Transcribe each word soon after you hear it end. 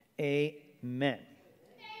Amen.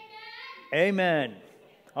 Amen.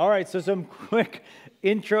 All right, so some quick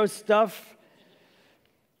intro stuff.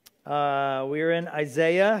 We're in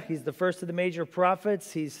Isaiah. He's the first of the major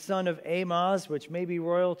prophets. He's son of Amos, which may be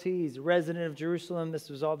royalty. He's a resident of Jerusalem.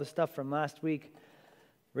 This was all the stuff from last week,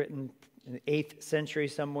 written in the 8th century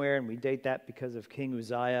somewhere, and we date that because of King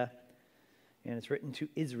Uzziah. And it's written to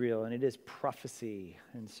Israel, and it is prophecy.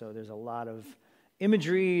 And so there's a lot of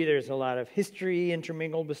imagery, there's a lot of history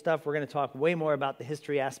intermingled with stuff. We're going to talk way more about the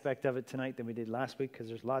history aspect of it tonight than we did last week, because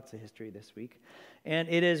there's lots of history this week. And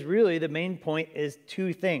it is really, the main point is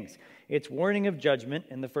two things. It's warning of judgment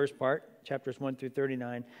in the first part, chapters 1 through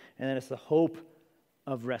 39, and then it's the hope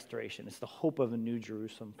of restoration. It's the hope of a new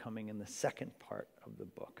Jerusalem coming in the second part of the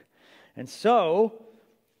book. And so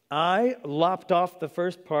I lopped off the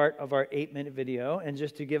first part of our 8-minute video, and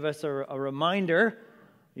just to give us a reminder,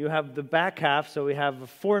 you have the back half, so we have a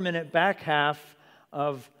 4-minute back half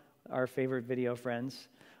of our favorite video, friends,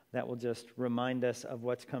 that will just remind us of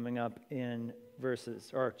what's coming up in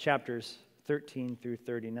chapters 13 through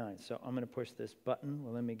 39. So I'm going to push this button.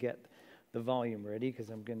 Well, let me get the volume ready, because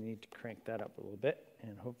I'm going to need to crank that up a little bit,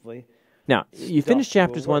 and hopefully... Now, you finish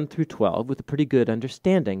chapters 1 through 12 with a pretty good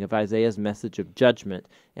understanding of Isaiah's message of judgment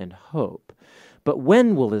and hope. But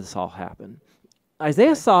when will this all happen?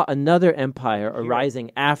 Isaiah saw another empire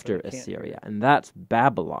arising after Assyria, and that's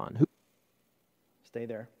Babylon. Stay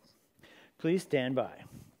there. Please stand by.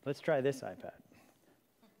 Let's try this iPad.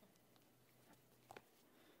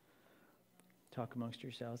 Talk amongst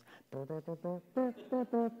yourselves.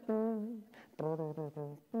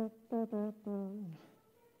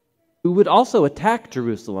 Who would also attack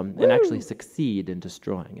Jerusalem and actually succeed in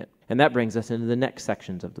destroying it. And that brings us into the next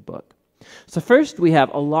sections of the book. So first, we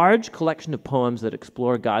have a large collection of poems that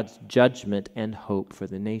explore God's judgment and hope for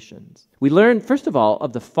the nations. We learn, first of all,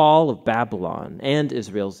 of the fall of Babylon and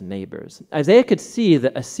Israel's neighbors. Isaiah could see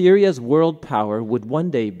that Assyria's world power would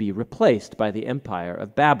one day be replaced by the empire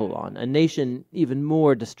of Babylon, a nation even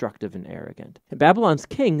more destructive and arrogant. And Babylon's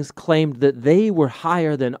kings claimed that they were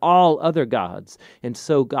higher than all other gods, and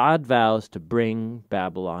so God vows to bring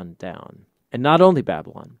Babylon down. And not only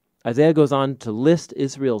Babylon. Isaiah goes on to list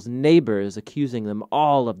Israel's neighbors, accusing them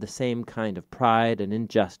all of the same kind of pride and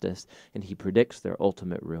injustice, and he predicts their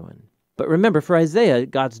ultimate ruin. But remember, for Isaiah,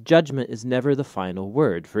 God's judgment is never the final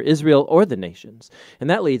word for Israel or the nations. And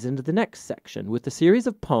that leads into the next section with a series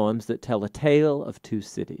of poems that tell a tale of two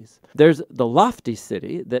cities. There's the lofty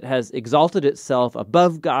city that has exalted itself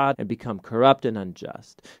above God and become corrupt and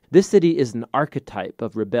unjust. This city is an archetype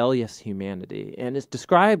of rebellious humanity, and it's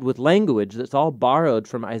described with language that's all borrowed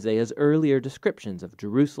from Isaiah's earlier descriptions of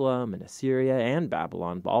Jerusalem and Assyria and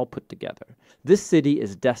Babylon, all put together. This city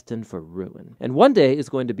is destined for ruin, and one day is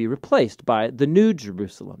going to be replaced by the New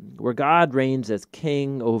Jerusalem, where God reigns as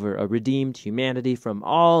king over a redeemed humanity from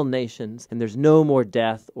all nations, and there's no more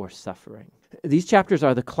death or suffering. These chapters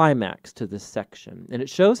are the climax to this section, and it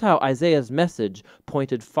shows how Isaiah's message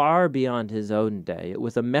pointed far beyond his own day. It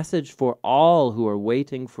was a message for all who are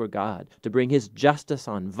waiting for God to bring his justice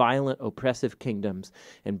on violent, oppressive kingdoms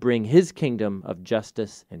and bring his kingdom of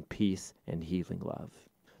justice and peace and healing love.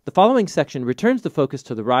 The following section returns the focus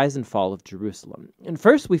to the rise and fall of Jerusalem. And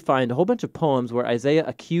first we find a whole bunch of poems where Isaiah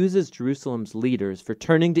accuses Jerusalem's leaders for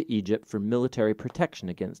turning to Egypt for military protection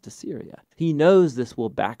against Assyria. He knows this will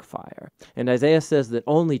backfire, and Isaiah says that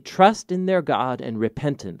only trust in their God and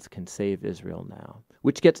repentance can save Israel now,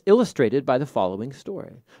 which gets illustrated by the following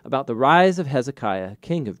story about the rise of Hezekiah,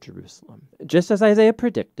 king of Jerusalem. Just as Isaiah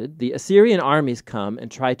predicted, the Assyrian armies come and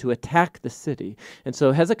try to attack the city, and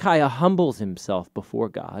so Hezekiah humbles himself before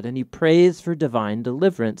God, and he prays for divine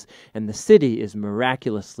deliverance, and the city is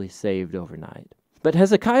miraculously saved overnight. But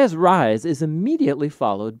Hezekiah's rise is immediately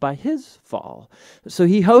followed by his fall. So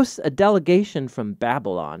he hosts a delegation from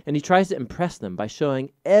Babylon, and he tries to impress them by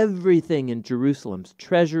showing everything in Jerusalem's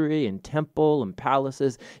treasury and temple and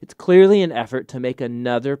palaces. It's clearly an effort to make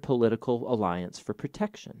another political alliance for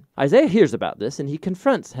protection. Isaiah hears about this, and he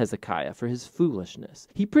confronts Hezekiah for his foolishness.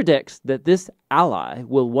 He predicts that this ally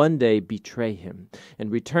will one day betray him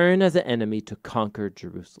and return as an enemy to conquer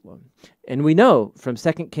Jerusalem. And we know from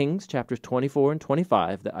 2 Kings chapters 24 and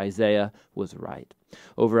 25 that Isaiah was right.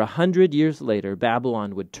 Over 100 years later,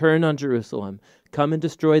 Babylon would turn on Jerusalem, come and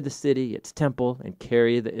destroy the city, its temple, and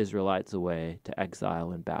carry the Israelites away to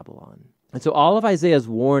exile in Babylon. And so all of Isaiah's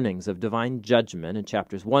warnings of divine judgment in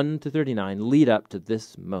chapters 1 to 39 lead up to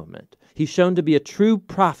this moment. He's shown to be a true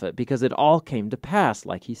prophet because it all came to pass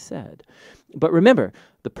like he said. But remember,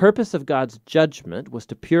 the purpose of God's judgment was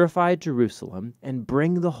to purify Jerusalem and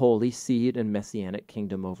bring the holy seed and messianic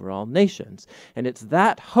kingdom over all nations. And it's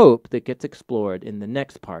that hope that gets explored in the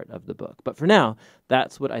next part of the book. But for now,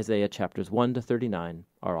 that's what Isaiah chapters 1 to 39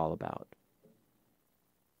 are all about.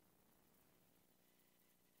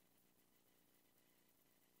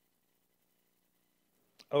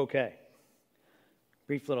 Okay.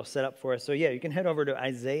 Brief little setup for us. So yeah, you can head over to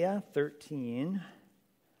Isaiah 13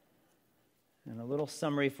 and a little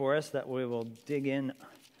summary for us that we will dig in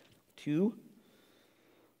to.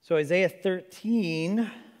 So Isaiah 13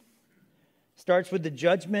 starts with the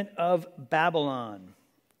judgment of Babylon.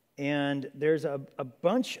 And there's a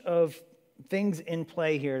bunch of things in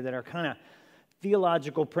play here that are kind of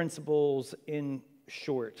theological principles in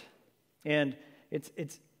short. And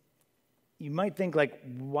it's you might think, like,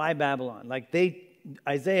 why Babylon? Like,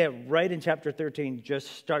 Isaiah, right in chapter 13,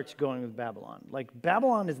 just starts going with Babylon. Like,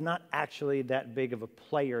 Babylon is not actually that big of a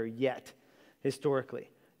player yet, historically.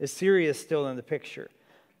 Assyria is still in the picture.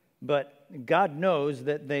 But God knows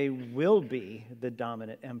that they will be the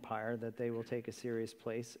dominant empire, that they will take a serious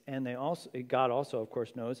place. And God also, of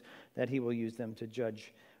course, knows that he will use them to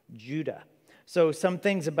judge Judah. So some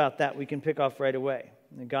things about that we can pick off right away.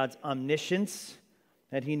 God's omniscience,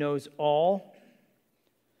 that he knows all.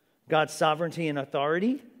 God's sovereignty and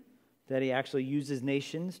authority, that he actually uses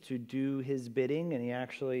nations to do his bidding, and he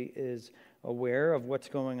actually is aware of what's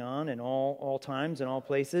going on in all times and all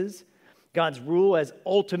places. God's rule as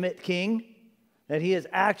ultimate king, that he is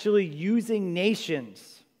actually using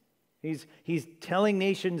nations. He's telling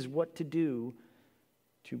nations what to do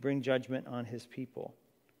to bring judgment on his people.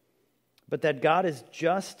 But that God is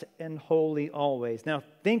just and holy always. Now,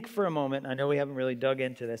 think for a moment. I know we haven't really dug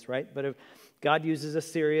into this, right? But if God uses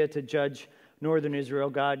Assyria to judge northern Israel,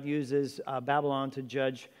 God uses Babylon to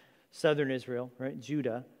judge southern Israel, right?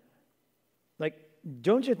 Judah. Like,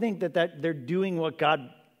 don't you think that they're doing what God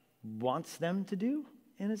wants them to do,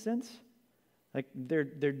 in a sense? Like, they're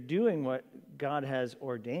doing what God has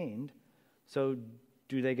ordained. So,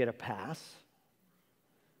 do they get a pass?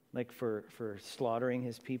 Like for slaughtering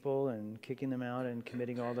his people and kicking them out and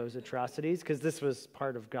committing all those atrocities? Because this was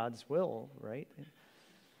part of God's will, right?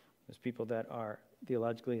 Those people that are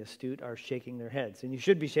theologically astute are shaking their heads. And you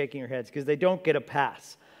should be shaking your heads because they don't get a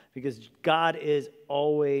pass. Because God is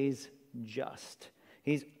always just.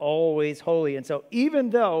 He's always holy. And so even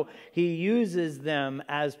though he uses them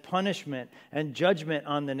as punishment and judgment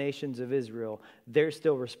on the nations of Israel, they're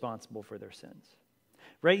still responsible for their sins.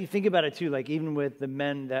 Right? You think about it too, like even with the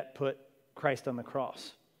men that put Christ on the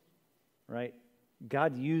cross, right?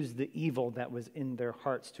 God used the evil that was in their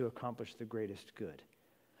hearts to accomplish the greatest good.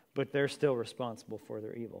 But they're still responsible for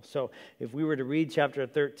their evil. So if we were to read chapter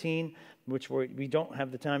 13, which we don't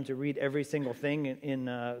have the time to read every single thing in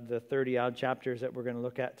the 30-odd chapters that we're going to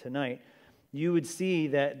look at tonight, you would see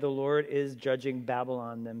that the Lord is judging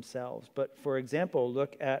Babylon themselves. But for example,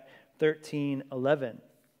 look at 13:11,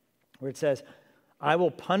 where it says, I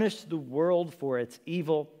will punish the world for its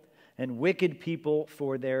evil and wicked people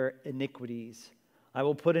for their iniquities. I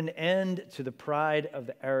will put an end to the pride of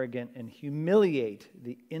the arrogant and humiliate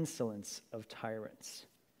the insolence of tyrants.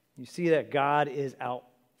 You see that God is out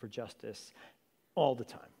for justice all the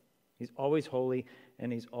time. He's always holy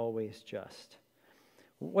and he's always just.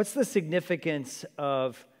 What's the significance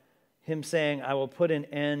of him saying, I will put an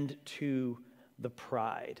end to the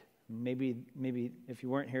pride? Maybe if you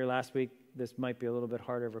weren't here last week, this might be a little bit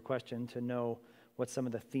harder of a question to know what some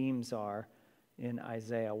of the themes are in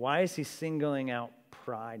Isaiah. Why is he singling out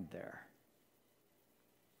pride there?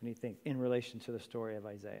 What do you think in relation to the story of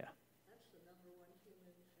Isaiah? That's the number one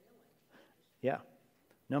human failing. Yeah.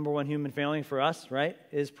 Number one human failing for us, right,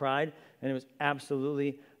 is pride. And it was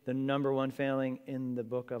absolutely the number one failing in the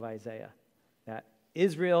book of Isaiah. That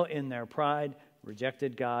Israel, in their pride,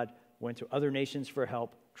 rejected God, went to other nations for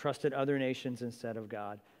help, trusted other nations instead of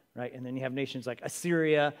God. Right? And then you have nations like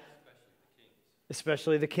Assyria,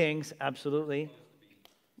 especially the kings, absolutely.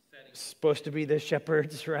 Supposed to be the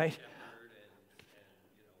shepherds, right?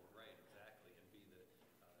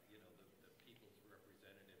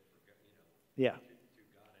 Yeah.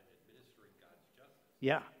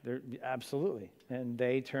 Yeah, absolutely. And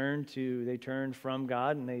they turned from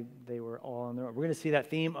God, and they were all on their own. We're going to see that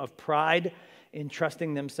theme of pride in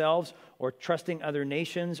trusting themselves or trusting other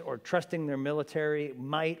nations or trusting their military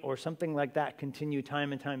might or something like that continue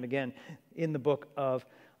time and time again in the book of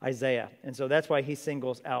Isaiah. And so that's why he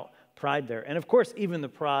singles out pride there. And of course, even the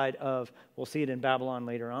pride of, we'll see it in Babylon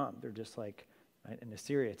later on. They're just like, right, in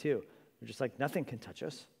Assyria too. They're just like, nothing can touch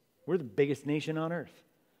us. We're the biggest nation on earth.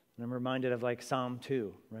 And I'm reminded of like Psalm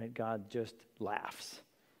 2, right? God just laughs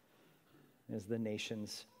as the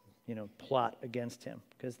nations, plot against him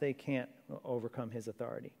because they can't overcome his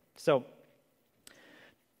authority. So,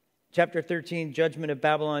 chapter 13, judgment of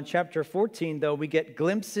Babylon. Chapter 14, though, we get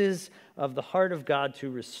glimpses of the heart of God to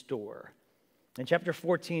restore. And chapter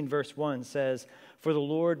 14, verse 1 says, "For the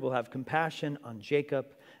Lord will have compassion on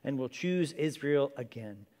Jacob and will choose Israel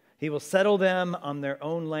again. He will settle them on their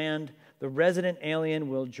own land. The resident alien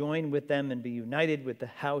will join with them and be united with the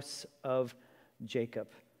house of Jacob."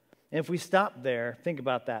 And if we stop there, think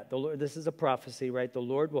about that. The Lord, this is a prophecy, right? The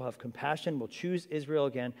Lord will have compassion, will choose Israel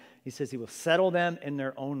again. He says he will settle them in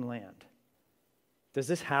their own land. Does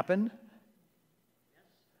this happen?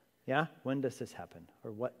 Yeah? When does this happen?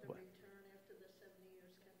 Or what? The return after the 70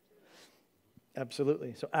 years captivity.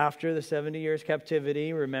 Absolutely. So after the 70 years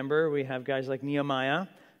captivity, remember, we have guys like Nehemiah,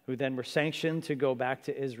 who then were sanctioned to go back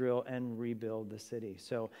to Israel and rebuild the city.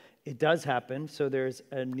 So it does happen. So there's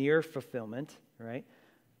a near fulfillment, right?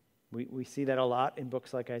 We see that a lot in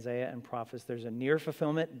books like Isaiah and prophets. There's a near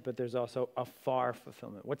fulfillment, but there's also a far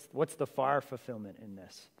fulfillment. What's the far fulfillment in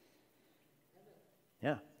this?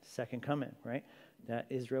 Yeah, second coming, right? That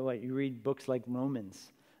Israelite. You read books like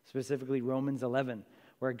Romans, specifically Romans 11,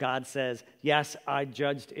 where God says, yes, I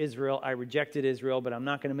judged Israel, I rejected Israel, but I'm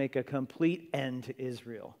not going to make a complete end to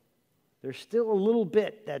Israel. There's still a little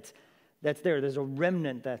bit that's there. There's a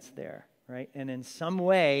remnant that's there, right? And in some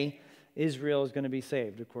way, Israel is going to be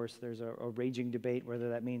saved. Of course, there's a raging debate whether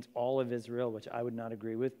that means all of Israel, which I would not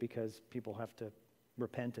agree with because people have to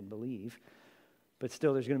repent and believe. But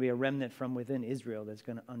still, there's going to be a remnant from within Israel that's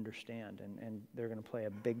going to understand, and they're going to play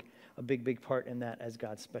a big part in that as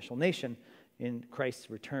God's special nation in Christ's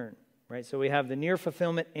return, right? So we have the near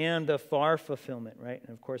fulfillment and the far fulfillment, right? And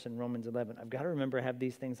of course, in Romans 11, I've got to remember to have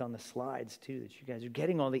these things on the slides too, that you guys are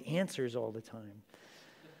getting all the answers all the time.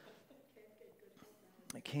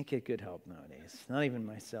 I can't get good help nowadays, not even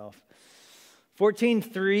myself.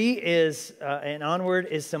 14:3 is, and onward,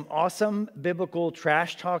 is some awesome biblical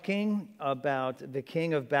trash talking about the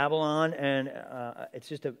king of Babylon, and it's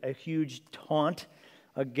just a huge taunt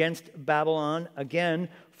against Babylon, again,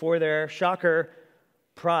 for their, shocker,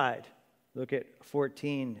 pride. Look at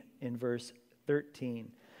 14 in verse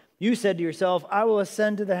 13. "You said to yourself, I will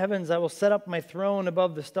ascend to the heavens, I will set up my throne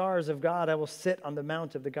above the stars of God, I will sit on the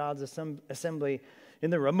mount of the God's assembly in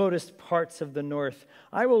the remotest parts of the north.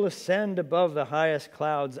 I will ascend above the highest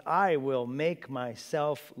clouds. I will make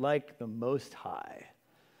myself like the Most High."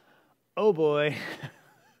 Oh boy.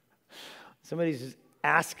 Somebody's just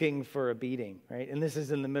asking for a beating, right? And this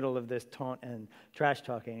is in the middle of this taunt and trash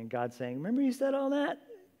talking, and God saying, remember you said all that?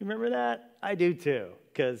 Remember that? I do too,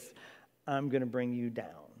 because I'm going to bring you down.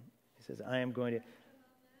 He says, I am going to...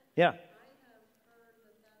 Yeah.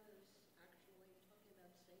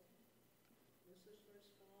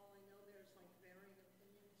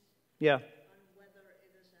 Yeah. On whether it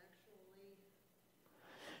is actually...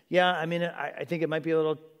 Yeah, I mean, I think it might be a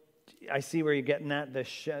little... I see where you're getting at.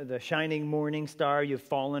 The shining morning star, you've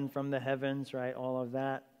fallen from the heavens, right? All of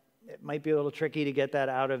that. It might be a little tricky to get that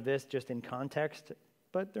out of this just in context,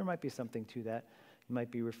 but there might be something to that. You might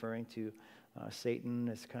be referring to Satan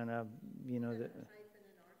as kind of, a type and an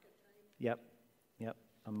archetype. Yep.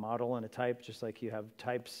 A model and a type, just like you have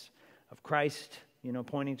types of Christ,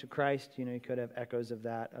 pointing to Christ. You could have echoes of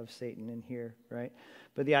that, of Satan in here, right?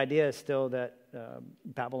 But the idea is still that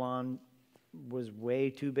Babylon was way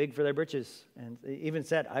too big for their britches. And it even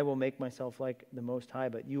said, I will make myself like the Most High,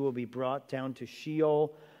 but you will be brought down to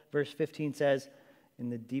Sheol. Verse 15 says, in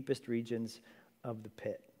the deepest regions of the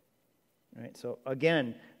pit. Right? So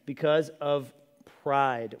again, because of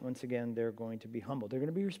pride, once again, they're going to be humbled. They're going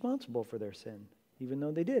to be responsible for their sin, even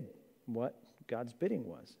though they did what God's bidding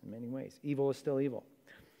was in many ways. Evil is still evil.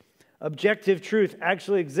 Objective truth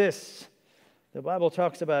actually exists. The Bible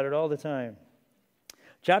talks about it all the time.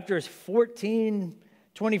 Chapters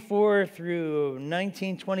 14:24 through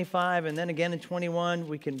 19:25, and then again in 21,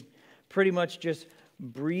 we can pretty much just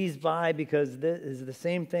breeze by because this is the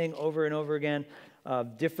same thing over and over again.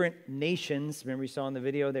 Different nations. Remember, we saw in the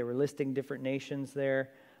video they were listing different nations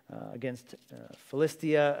there against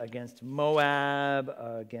Philistia, against Moab,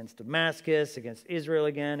 against Damascus, against Israel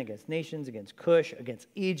again, against nations, against Cush, against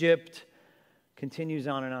Egypt. Continues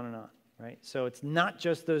on and on and on. Right? So it's not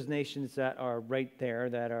just those nations that are right there,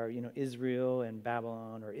 that are, Israel and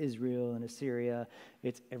Babylon or Israel and Assyria.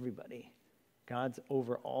 It's everybody. God's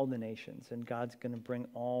over all the nations, and God's going to bring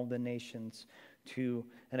all the nations to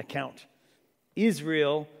an account.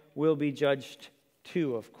 Israel will be judged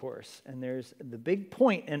too, of course. And there's the big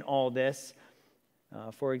point in all this,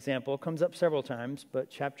 for example, comes up several times, but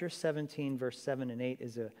chapter 17, verse 7 and 8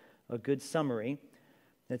 is a good summary.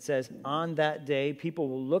 It says, on that day, people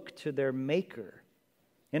will look to their Maker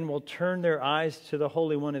and will turn their eyes to the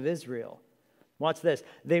Holy One of Israel. Watch this.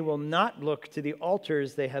 They will not look to the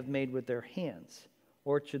altars they have made with their hands,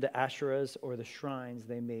 or to the Asherahs or the shrines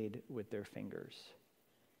they made with their fingers.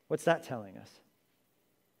 What's that telling us?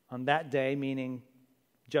 On that day, meaning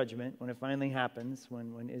judgment, when it finally happens,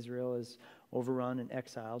 when Israel is overrun and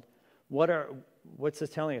exiled, what's this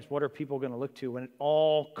telling us? What are people going to look to when it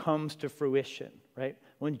all comes to fruition, right?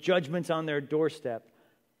 When judgment's on their doorstep,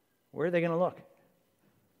 where are they going to look?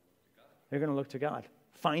 They're going to look to God,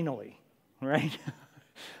 finally, right?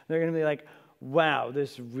 They're going to be like, wow,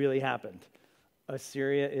 this really happened.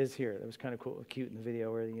 Assyria is here. That was kind of cool, cute in the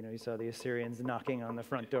video where, you saw the Assyrians knocking on the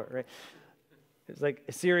front door, right? It's like,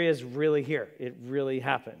 Assyria's really here. It really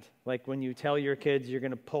happened. Like when you tell your kids you're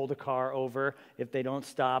going to pull the car over, if they don't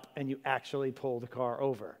stop and you actually pull the car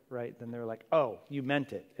over, right? Then they're like, oh, you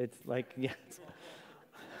meant it. It's like, yes.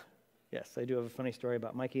 Yes, I do have a funny story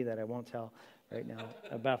about Mikey that I won't tell right now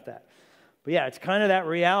about that. But yeah, it's kind of that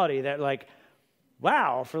reality that like,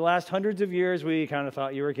 wow, for the last hundreds of years, we kind of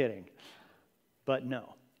thought you were kidding. But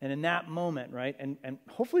no. And in that moment, right, and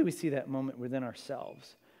hopefully we see that moment within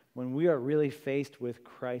ourselves. When we are really faced with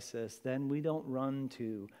crisis, then we don't run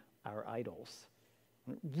to our idols.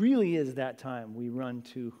 It really is that time we run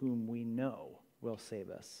to whom we know will save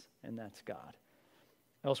us, and that's God.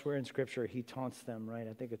 Elsewhere in Scripture, he taunts them, right?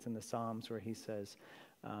 I think it's in the Psalms where he says,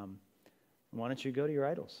 why don't you go to your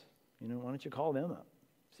idols? Why don't you call them up?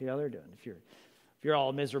 See how they're doing. If you're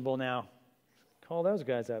all miserable now, call those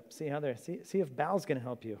guys up. See how they're. See if Baal's going to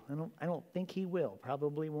help you. I don't think he will.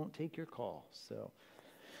 Probably won't take your call. So,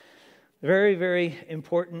 very, very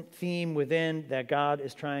important theme within that God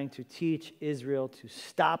is trying to teach Israel to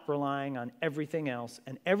stop relying on everything else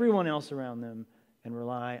and everyone else around them and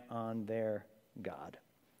rely on their God.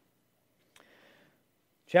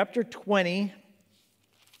 Chapter 20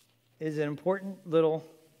 is an important little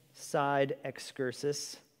side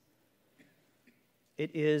excursus.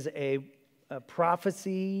 It is a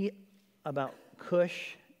prophecy about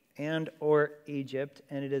Cush and or Egypt,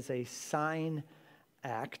 and it is a sign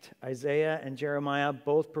act. Isaiah and Jeremiah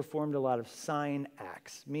both performed a lot of sign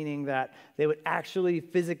acts, meaning that they would actually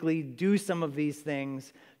physically do some of these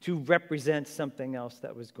things to represent something else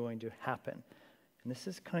that was going to happen. And this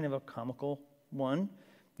is kind of a comical one.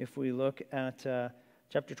 If we look at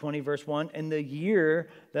chapter 20, verse 1, in the year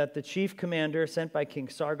that the chief commander sent by King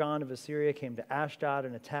Sargon of Assyria came to Ashdod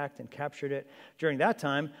and attacked and captured it, during that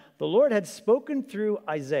time, the Lord had spoken through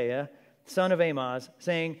Isaiah, son of Amoz,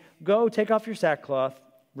 saying, go, take off your sackcloth,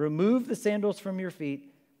 remove the sandals from your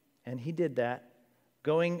feet. And he did that,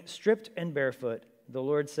 going stripped and barefoot. The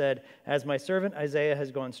Lord said, as my servant Isaiah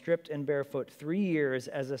has gone stripped and barefoot 3 years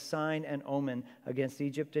as a sign and omen against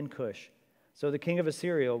Egypt and Cush, so the king of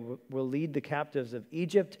Assyria will lead the captives of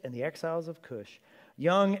Egypt and the exiles of Cush,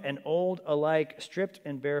 young and old alike, stripped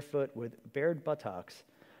and barefoot with bared buttocks,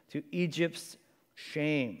 to Egypt's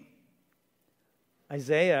shame.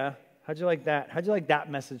 Isaiah, how'd you like that? How'd you like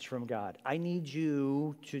that message from God? I need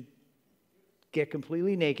you to get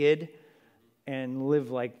completely naked and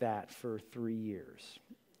live like that for 3 years.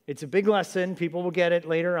 It's a big lesson. People will get it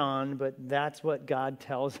later on, but that's what God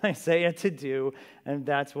tells Isaiah to do, and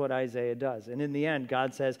that's what Isaiah does. And in the end,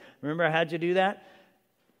 God says, remember I had you do that?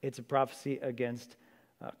 It's a prophecy against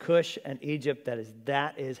Cush and Egypt.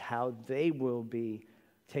 That is how they will be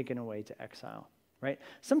taken away to exile, right?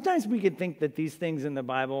 Sometimes we could think that these things in the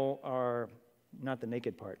Bible are not the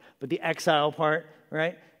naked part, but the exile part,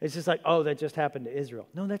 right? It's just like, oh, that just happened to Israel.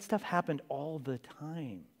 No, that stuff happened all the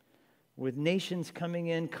time. With nations coming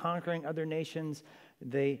in, conquering other nations,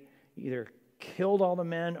 they either killed all the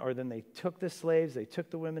men or then they took the slaves, they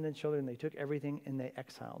took the women and children, they took everything and they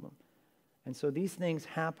exiled them. And so these things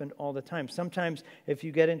happened all the time. Sometimes if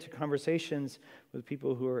you get into conversations with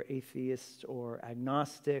people who are atheists or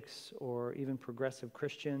agnostics or even progressive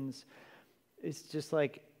Christians, it's just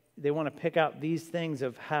like they want to pick out these things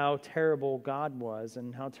of how terrible God was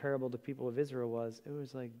and how terrible the people of Israel was. It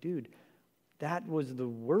was like, dude, that was the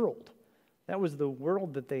world. That was the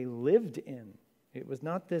world that they lived in. It was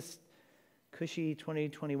not this cushy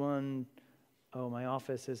 2021, oh, my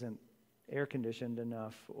office isn't air-conditioned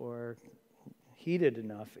enough or heated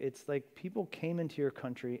enough. It's like people came into your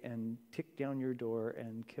country and kicked down your door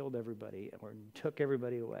and killed everybody or took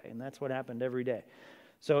everybody away. And that's what happened every day.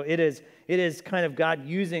 So it is kind of God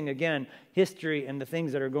using, again, history and the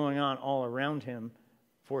things that are going on all around him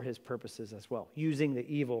for his purposes as well, using the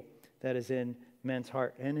evil that is in men's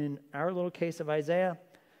heart. And in our little case of Isaiah,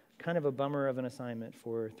 kind of a bummer of an assignment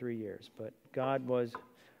for 3 years, but God was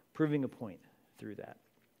proving a point through that.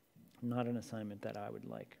 Not an assignment that I would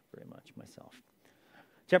like very much myself.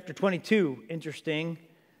 Chapter 22, interesting.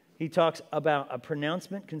 He talks about a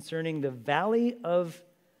pronouncement concerning the valley of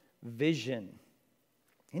vision.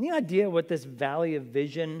 Any idea what this valley of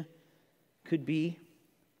vision could be?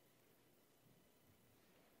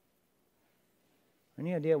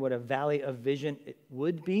 Any idea what a valley of vision it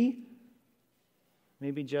would be?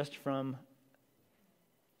 Maybe just from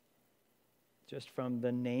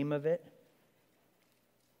the name of it.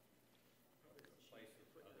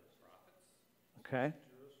 Okay.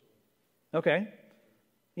 Okay.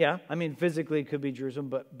 Yeah, I mean, physically it could be Jerusalem,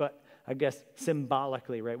 but I guess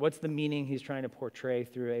symbolically, right? What's the meaning he's trying to portray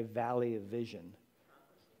through a valley of vision?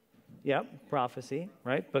 Yeah, prophecy,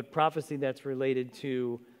 right? But prophecy that's related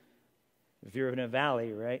to, if you're in a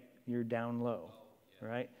valley, right, you're down low,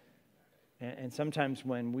 right? And sometimes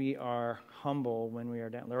when we are humble, when we are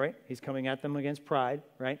down low, right? He's coming at them against pride,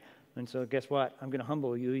 right? And so guess what? I'm going to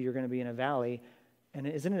humble you. You're going to be in a valley. And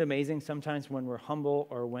isn't it amazing sometimes when we're humble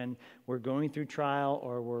or when we're going through trial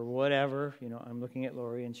or we're whatever, I'm looking at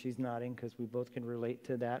Lori and she's nodding because we both can relate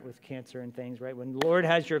to that with cancer and things, right? When the Lord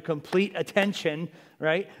has your complete attention,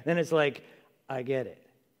 right, then it's like, I get it.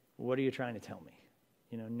 What are you trying to tell me?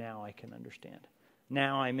 Now I can understand.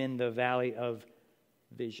 Now I'm in the valley of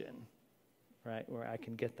vision, right, where I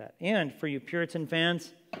can get that. And for you Puritan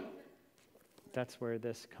fans, that's where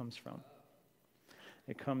this comes from.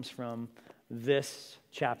 It comes from this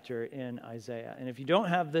chapter in Isaiah. And if you don't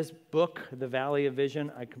have this book, The Valley of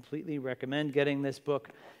Vision, I completely recommend getting this book.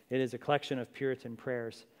 It is a collection of Puritan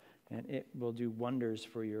prayers, and it will do wonders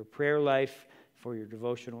for your prayer life, for your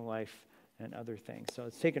devotional life, and other things. So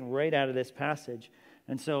it's taken right out of this passage.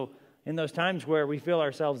 And so in those times where we feel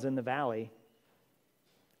ourselves in the valley,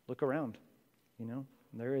 look around.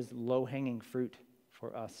 There is low-hanging fruit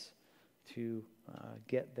for us to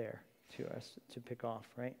get there, to us to pick off,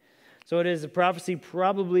 right? So it is a prophecy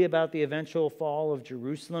probably about the eventual fall of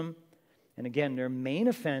Jerusalem. And again, their main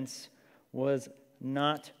offense was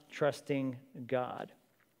not trusting God.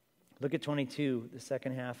 Look at 22, the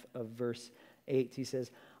second half of verse 8. He says,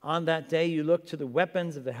 "On that day you looked to the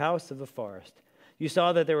weapons of the house of the forest. You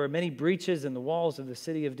saw that there were many breaches in the walls of the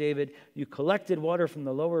city of David. You collected water from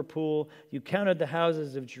the lower pool. You counted the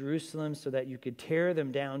houses of Jerusalem so that you could tear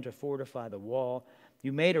them down to fortify the wall.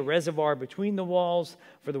 You made a reservoir between the walls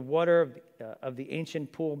for the water of the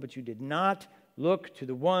ancient pool, but you did not look to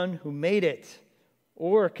the one who made it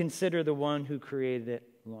or consider the one who created it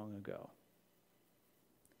long ago."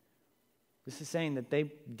 This is saying that they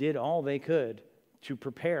did all they could to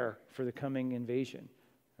prepare for the coming invasion,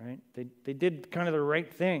 right? They did kind of the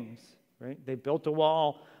right things, right? They built a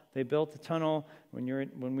wall. They built a tunnel. When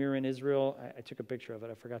we were in Israel, I took a picture of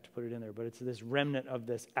it. I forgot to put it in there. But it's this remnant of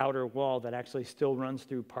this outer wall that actually still runs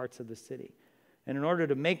through parts of the city. And in order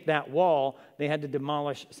to make that wall, they had to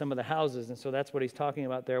demolish some of the houses. And so that's what he's talking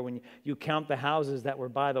about there when you count the houses that were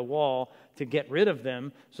by the wall to get rid of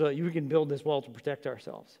them so that you can build this wall to protect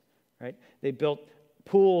ourselves, right? They built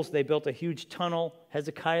pools. They built a huge tunnel,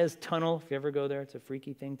 Hezekiah's tunnel. If you ever go there, it's a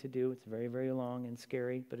freaky thing to do. It's very, very long and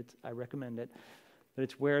scary, but I recommend it. But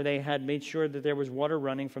it's where they had made sure that there was water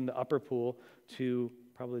running from the upper pool to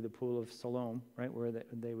probably the pool of Siloam, right, where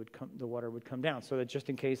the water would come down, so that just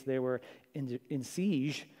in case they were in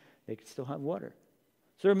siege, they could still have water.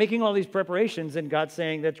 So they're making all these preparations, and God's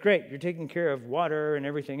saying, "That's great. You're taking care of water and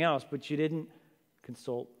everything else, but you didn't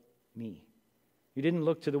consult me. You didn't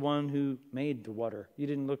look to the one who made the water. You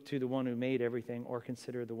didn't look to the one who made everything or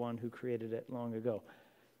consider the one who created it long ago."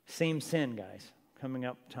 Same sin, guys, coming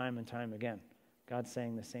up time and time again. God's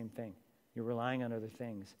saying the same thing. You're relying on other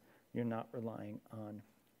things. You're not relying on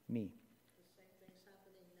me. The same thing's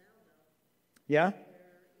happening now, though. Yeah?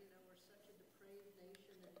 Where, we're such a depraved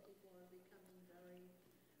nation and people who from the right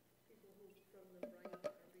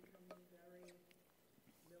are becoming very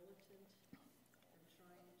militant and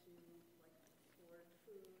trying to, hoard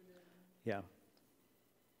food Yeah.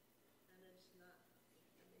 and it's not,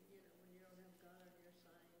 when you don't have God on your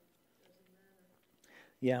side, it doesn't matter.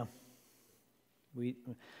 Yeah.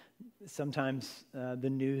 Sometimes the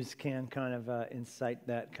news can kind of incite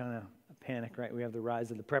that kind of panic, right? We have the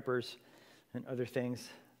rise of the preppers and other things.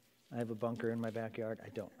 I have a bunker in my backyard. I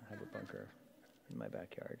don't have a bunker in my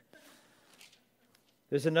backyard.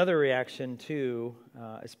 There's another reaction too,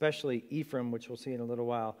 especially Ephraim, which we'll see in a little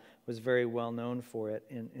while, was very well known for it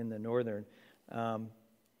in the northern,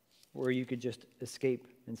 where you could just escape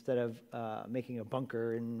instead of making a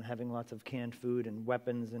bunker and having lots of canned food and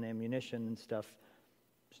weapons and ammunition and stuff.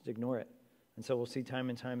 Just ignore it. And so we'll see time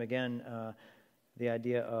and time again the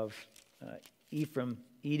idea of Ephraim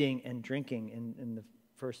eating and drinking in the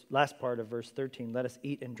last part of verse 13. Let us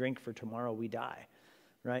eat and drink, for tomorrow we die.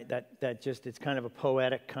 Right? That just, it's kind of a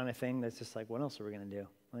poetic kind of thing that's just like, what else are we going to do?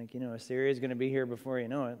 Like, Assyria is going to be here before you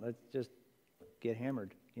know it. Let's just get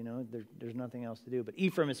hammered. There's nothing else to do. But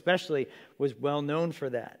Ephraim especially was well known for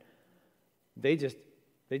that. They just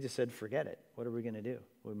said, forget it. What are we going to do?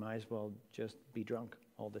 We might as well just be drunk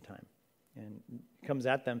all the time. And it comes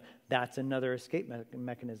at them. That's another escape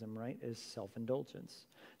mechanism, right? Is self-indulgence.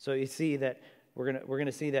 So you see that we're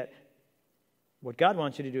gonna see that what God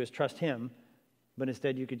wants you to do is trust Him, but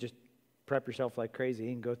instead you could just prep yourself like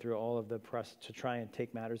crazy and go through all of the press to try and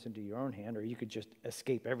take matters into your own hand, or you could just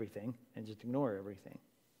escape everything and just ignore everything.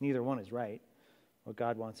 Neither one is right. What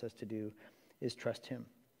God wants us to do is trust Him.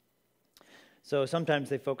 So sometimes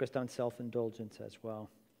they focused on self-indulgence as well.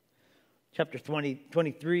 Chapter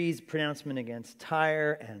 23's pronouncement against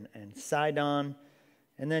Tyre and Sidon.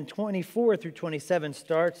 And then 24 through 27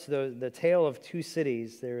 starts the tale of two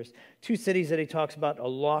cities. There's two cities that he talks about. A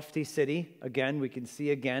lofty city. Again, we can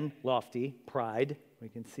see lofty, pride. We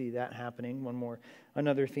can see that happening.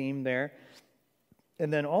 Another theme there.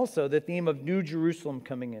 And then also the theme of New Jerusalem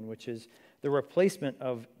coming in, which is the replacement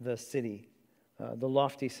of the city, the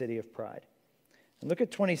lofty city of pride. And look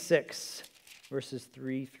at 26, verses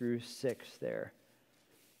 3 through 6 there.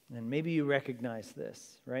 And maybe you recognize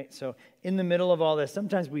this, right? So in the middle of all this,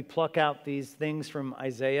 sometimes we pluck out these things from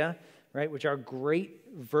Isaiah, right, which are great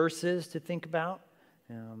verses to think about.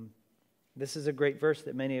 This is a great verse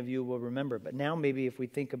that many of you will remember. But now maybe if we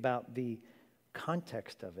think about the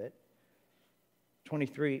context of it,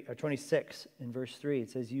 26 in verse 3, it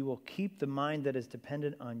says, "You will keep the mind that is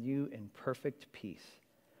dependent on you in perfect peace,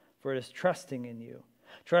 for it is trusting in you.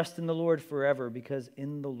 Trust in the Lord forever, because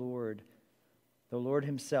in the Lord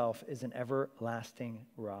Himself is an everlasting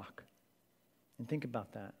rock." And think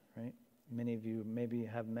about that, right? Many of you maybe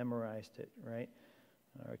have memorized it, right?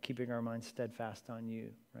 Or keeping our minds steadfast on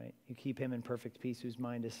you, right? You keep Him in perfect peace whose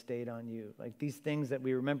mind is stayed on you. Like these things that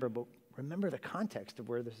we remember, but remember the context of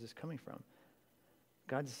where this is coming from.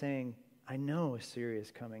 God's saying, I know Assyria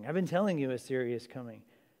is coming. I've been telling you Assyria is coming,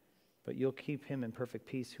 but you'll keep Him in perfect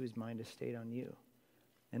peace whose mind is stayed on you.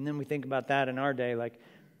 And then we think about that in our day, like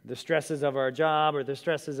the stresses of our job or the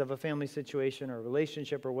stresses of a family situation or a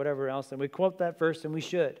relationship or whatever else. And we quote that verse, and we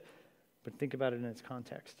should. But think about it in its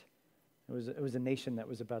context. It was a nation that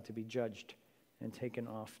was about to be judged and taken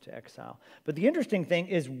off to exile. But the interesting thing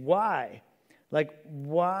is why? Like,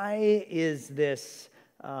 why is this?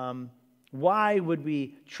 Why would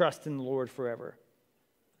we trust in the Lord forever?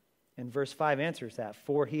 And verse 5 answers that.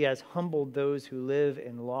 For He has humbled those who live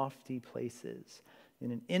in lofty places.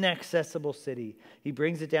 In an inaccessible city, He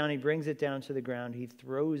brings it down to the ground. He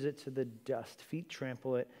throws it to the dust. Feet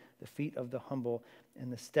trample it, the feet of the humble, and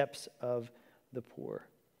the steps of the poor.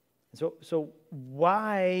 So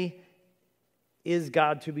why is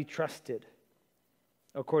God to be trusted,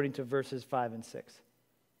 according to verses 5 and 6?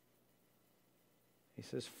 He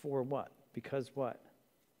says, for what? Because what?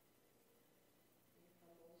 He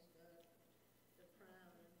humbles the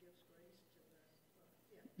proud and gives grace to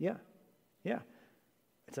the... Yeah.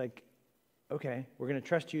 It's like, okay, we're going to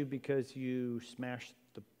trust you because you smashed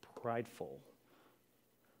the prideful.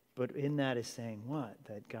 But in that is saying what?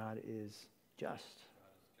 That God is just.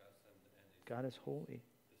 God is holy.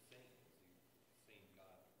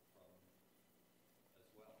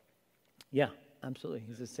 Yeah, absolutely.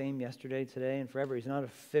 He's the same yesterday, today, and forever. He's not a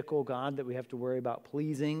fickle God that we have to worry about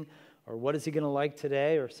pleasing or what is He going to like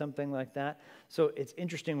today or something like that. So it's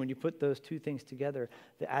interesting when you put those two things together,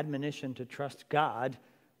 the admonition to trust God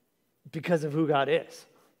because of who God is,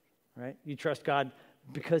 right? You trust God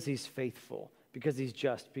because He's faithful, because He's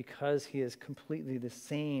just, because He is completely the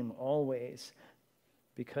same always,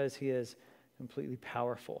 because He is completely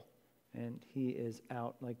powerful, and He is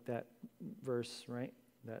out like that verse, right,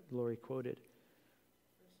 that Lori quoted.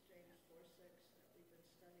 James 4:6 that we've been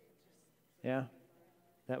studying. Yeah,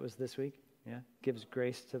 that was this week. Yeah, gives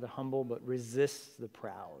grace to the humble, but resists the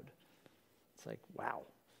proud. It's like, wow.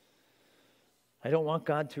 I don't want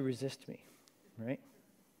God to resist me, right?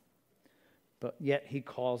 But yet He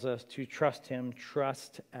calls us to trust Him,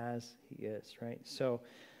 trust as He is, right? So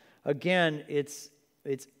again, it's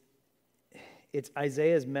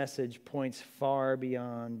Isaiah's message points far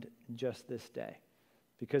beyond just this day.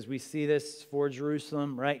 Because we see this for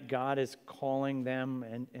Jerusalem, right? God is calling them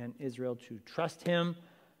and Israel to trust Him,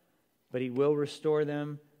 but He will restore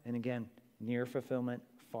them. And again, near fulfillment,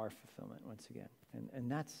 far fulfillment once again.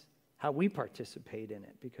 And that's how we participate in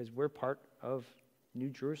it, because we're part of New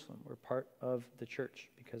Jerusalem. We're part of the church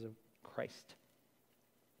because of Christ.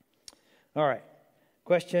 All right.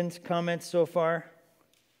 Questions, comments so far? I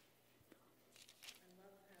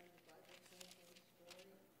love how the Bible tells one story.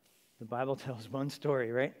 The Bible tells one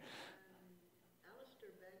story, right? Alistair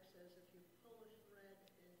Begg says if you pull a thread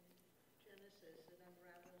in Genesis, it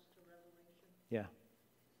unravels to Revelation. Yeah.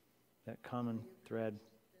 That common thread.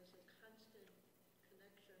 There's a constant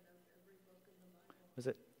connection of every book in the Bible. Was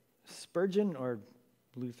it Spurgeon or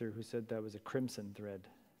Luther who said that was a crimson thread?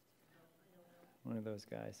 One of those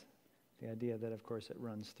guys. The idea that, of course, it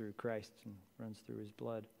runs through Christ and runs through his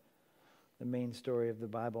blood. The main story of the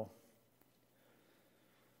Bible.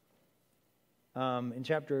 In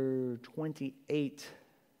chapter 28,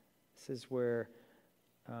 this is where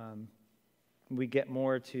we get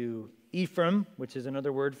more to Ephraim, which is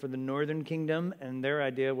another word for the northern kingdom, and their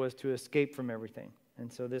idea was to escape from everything.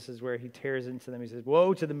 And so this is where he tears into them. He says,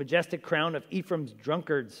 "Woe to the majestic crown of Ephraim's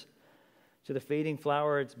drunkards, to the fading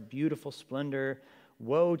flower, its beautiful splendor.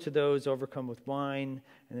 Woe to those overcome with wine."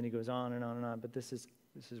 And then he goes on and on and on. But this is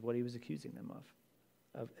what he was accusing them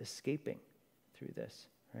of escaping through this,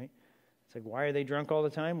 right? It's like, why are they drunk all the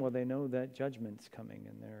time? Well, they know that judgment's coming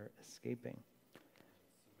and they're escaping.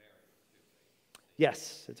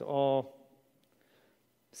 Yes, it's all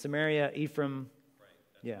Samaria, Ephraim. Right.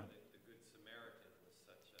 That's Yeah. why the Good Samaritan was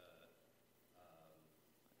such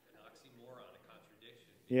an oxymoron, a contradiction.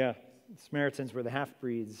 Yeah, Samaritans were the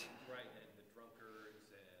half-breeds. Right, and the drunkards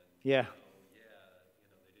and, Yeah. they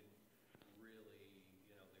didn't really,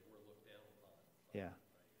 they were looked down upon. Yeah.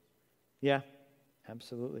 Yeah,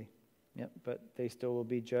 absolutely. Yep, but they still will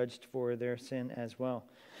be judged for their sin as well.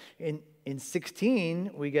 In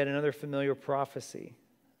 16, we get another familiar prophecy.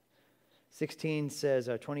 16 says,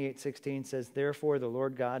 28:16 says, "Therefore the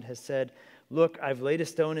Lord God has said, Look, I've laid a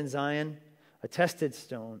stone in Zion, a tested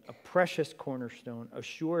stone, a precious cornerstone, a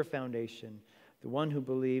sure foundation. The one who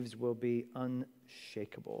believes will be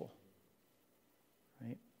unshakable."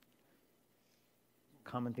 Right?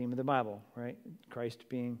 Common theme of the Bible, right? Christ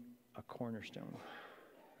being a cornerstone.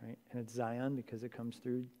 Right? And it's Zion because it comes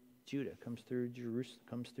through Judah, comes through Jerusalem,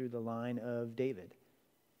 comes through the line of David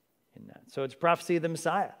in that. So it's prophecy of the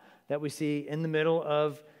Messiah that we see in the middle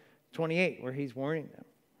of 28 where he's warning them.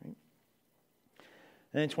 Right?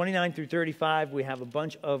 And then 29 through 35, we have a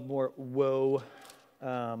bunch of more woe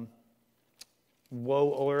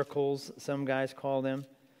oracles, some guys call them.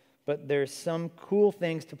 But there's some cool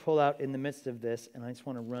things to pull out in the midst of this, and I just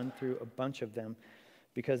want to run through a bunch of them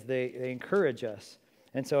because they encourage us.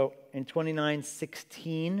 And so in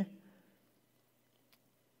 29:16, it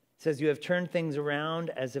says, "You have turned things around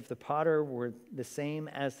as if the potter were the same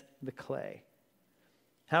as the clay.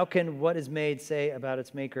 How can what is made say about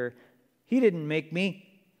its maker, 'He didn't make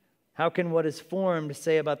me'? How can what is formed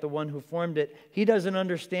say about the one who formed it, 'He doesn't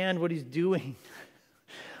understand what he's doing'?"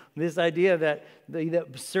 This idea that the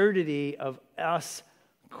absurdity of us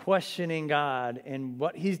questioning God and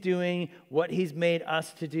what he's doing, what he's made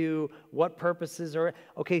us to do, what purposes are...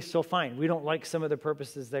 Okay, so fine. We don't like some of the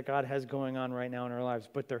purposes that God has going on right now in our lives,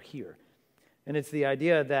 but they're here. And it's the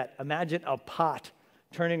idea that imagine a pot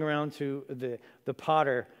turning around to the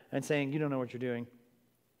potter and saying, "You don't know what you're doing.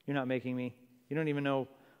 You're not making me. You don't even know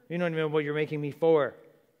what you're making me for."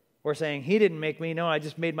 Or saying, "He didn't make me. No, I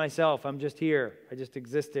just made myself. I'm just here. I just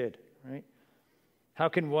existed." Right? How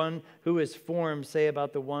can one who is formed say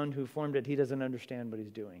about the one who formed it, he doesn't understand what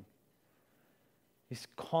he's doing? He's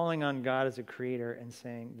calling on God as a creator and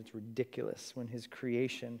saying it's ridiculous when his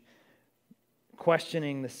creation,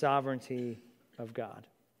 questioning the sovereignty of God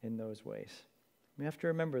in those ways. We have to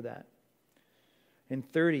remember that. In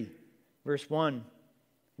 30, verse 1,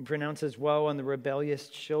 he pronounces woe on the rebellious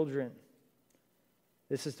children.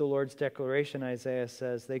 This is the Lord's declaration, Isaiah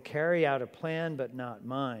says. "They carry out a plan, but not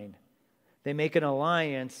mine. They make an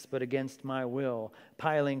alliance, but against my will,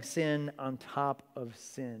 piling sin on top of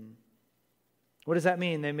sin." What does that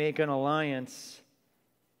mean? They make an alliance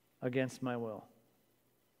against my will.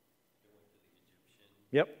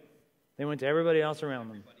 Yep. They went to everybody else around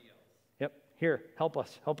them. Yep. Here, help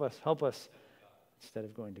us, help us, help us. Instead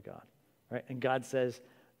of going to God. Right? And God says,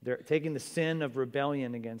 they're taking the sin of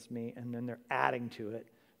rebellion against me, and then they're adding to it,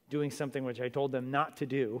 doing something which I told them not to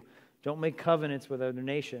do. Don't make covenants with other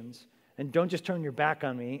nations. And don't just turn your back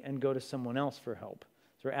on me and go to someone else for help.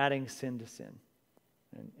 So we're adding sin to sin.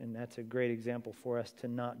 And that's a great example for us to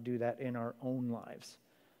not do that in our own lives.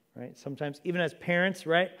 Right? Sometimes, even as parents,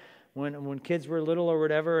 right? When kids were little or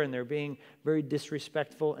whatever, and they're being very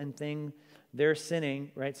disrespectful and thing, they're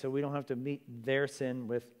sinning, right? So we don't have to meet their sin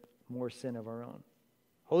with more sin of our own.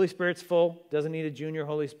 Holy Spirit's full, doesn't need a junior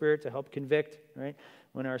Holy Spirit to help convict, right?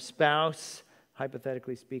 When our spouse,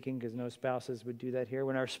 hypothetically speaking, because no spouses would do that here,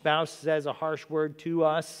 when our spouse says a harsh word to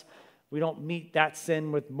us, we don't meet that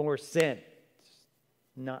sin with more sin.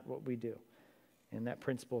 It's not what we do. And that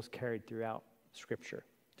principle is carried throughout Scripture.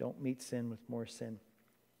 Don't meet sin with more sin.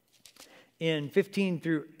 In 15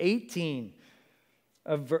 through 18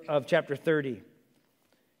 of chapter 30,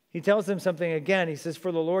 he tells them something again. He says,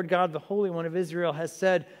 "For the Lord God, the Holy One of Israel, has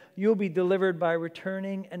said, you'll be delivered by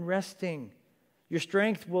returning and resting. Your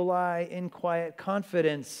strength will lie in quiet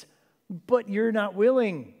confidence, but you're not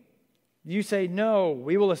willing. You say, no,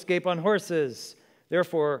 we will escape on horses.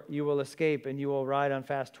 Therefore, you will escape and you will ride on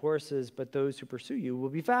fast horses, but those who pursue you will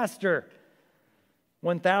be faster.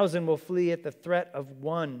 1,000 will flee at the threat of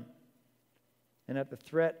one, and at the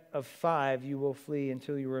threat of 5 you will flee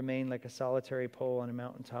until you remain like a solitary pole on a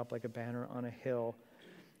mountaintop, like a banner on a hill."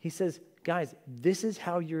 He says, guys, this is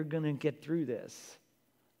how you're going to get through this.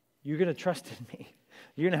 You're going to trust in me.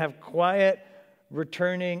 You're going to have quiet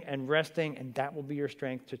returning and resting, and that will be your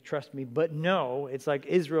strength to trust me. But no, it's like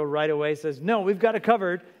Israel right away says, no, we've got it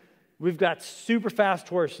covered. We've got super fast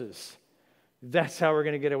horses. That's how we're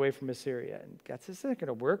going to get away from Assyria. And God says, it's not going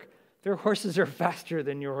to work. Their horses are faster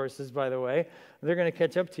than your horses, by the way. They're going to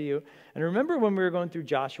catch up to you. And remember when we were going through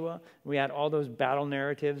Joshua, we had all those battle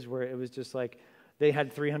narratives where it was just like they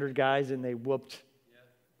had 300 guys and they whooped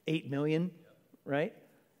 8 million, right?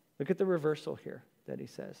 Look at the reversal here that he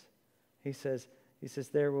says. He says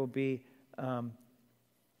there will be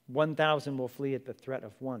 1,000 will flee at the threat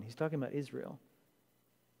of one. He's talking about Israel.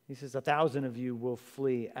 He says 1,000 of you will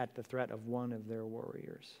flee at the threat of one of their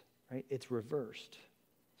warriors, right? It's reversed.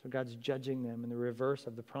 So God's judging them in the reverse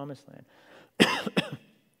of the promised land.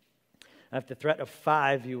 At the threat of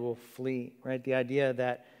 5, you will flee, right? The idea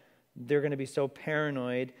that they're going to be so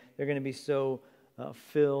paranoid, they're going to be so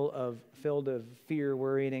filled of fear,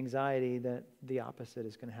 worry, and anxiety that the opposite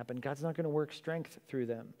is going to happen. God's not going to work strength through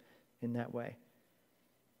them in that way.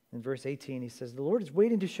 In verse 18, he says, "The Lord is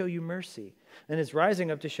waiting to show you mercy and is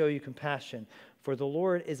rising up to show you compassion, for the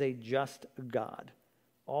Lord is a just God.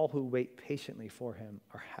 All who wait patiently for him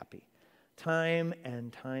are happy." Time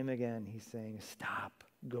and time again, he's saying, stop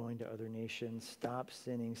going to other nations, stop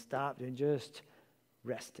sinning, stop and just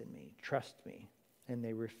rest in me, trust me. And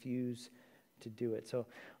they refuse to do it. So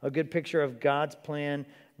a good picture of God's plan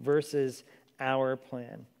versus our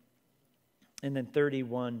plan. And then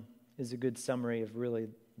 31 is a good summary of really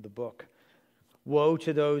the book. "Woe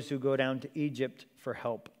to those who go down to Egypt for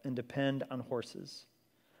help and depend on horses,"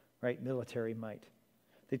 right? Military might.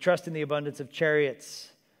 "They trust in the abundance of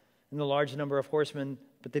chariots and the large number of horsemen,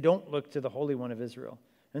 but they don't look to the Holy One of Israel,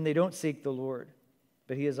 and they don't seek the Lord.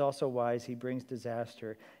 But he is also wise. He brings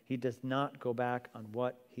disaster. He does not go back on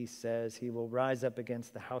what he says. He will rise up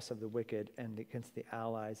against the house of the wicked and against the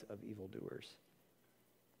allies of evildoers."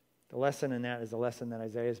 The lesson in that is a lesson that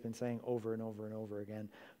Isaiah has been saying over and over and over again.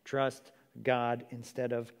 Trust God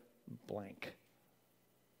instead of blank.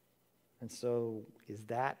 And so is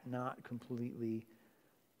that not completely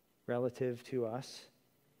relative to us?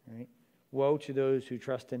 Right? Woe to those who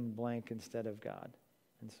trust in blank instead of God.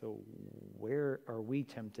 And so where are we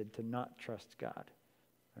tempted to not trust God?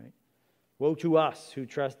 Right? Woe to us who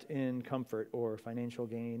trust in comfort or financial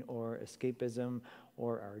gain or escapism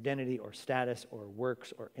or our identity or status or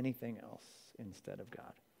works or anything else instead of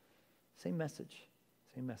God. Same message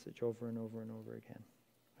over and over and over again.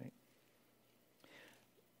 Right?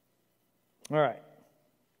 All right.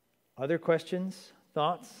 Other questions,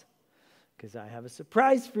 thoughts? Because I have a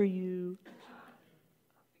surprise for you.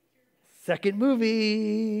 Second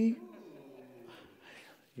movie.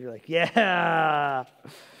 You're like, yeah.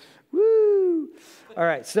 Woo. All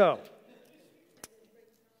right, so.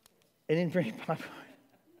 It didn't bring popcorn.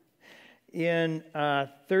 In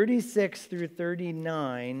 36 through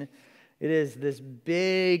 39, it is this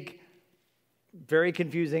big, very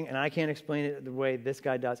confusing, and I can't explain it the way this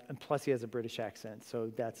guy does. And plus, he has a British accent, so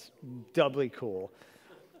that's doubly cool.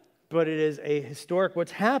 But it is a historic.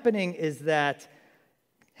 What's happening is that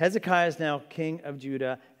Hezekiah is now king of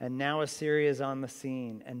Judah, and now Assyria is on the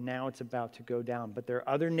scene, and now it's about to go down. But there are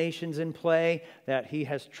other nations in play that he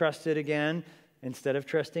has trusted again instead of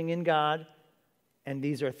trusting in God. And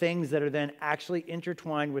these are things that are then actually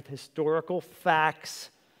intertwined with historical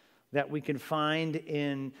facts that we can find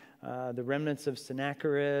in the remnants of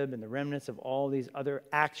Sennacherib and the remnants of all these other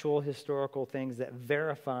actual historical things that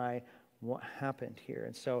verify what happened here.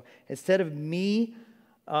 And so instead of me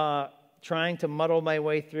trying to muddle my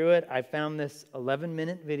way through it, I found this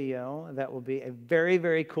 11-minute video that will be a very,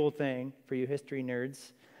 very cool thing for you history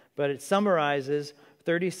nerds. But it summarizes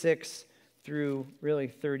 36 through really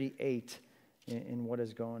 38 in what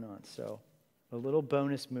is going on. So a little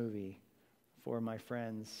bonus movie for my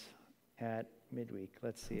friends at MidWeek.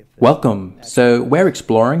 Let's see if Welcome. So we're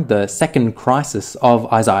exploring the second crisis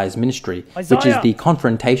of Isaiah's ministry, which is the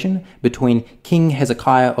confrontation between King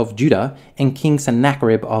Hezekiah of Judah and King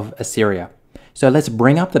Sennacherib of Assyria. So let's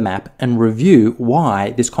bring up the map and review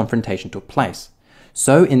why this confrontation took place.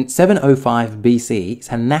 So in 705 BC,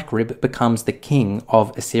 Sennacherib becomes the king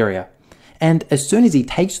of Assyria. And as soon as he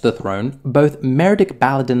takes the throne, both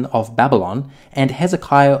Merodach-Baladan of Babylon and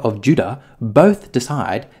Hezekiah of Judah both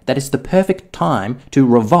decide that it's the perfect time to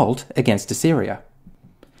revolt against Assyria.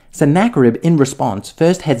 Sennacherib, in response,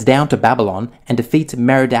 first heads down to Babylon and defeats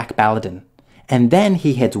Merodach-Baladan, and then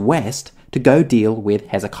he heads west to go deal with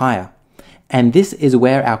Hezekiah. And this is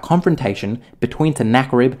where our confrontation between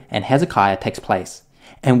Sennacherib and Hezekiah takes place,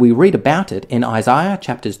 and we read about it in Isaiah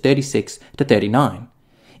chapters 36 to 39.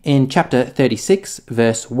 In chapter 36,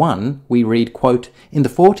 verse 1, we read, quote, "In the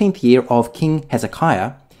 14th year of King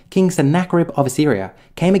Hezekiah, King Sennacherib of Assyria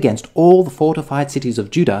came against all the fortified cities of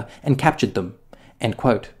Judah and captured them." End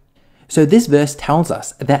quote. So this verse tells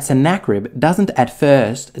us that Sennacherib doesn't at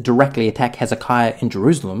first directly attack Hezekiah in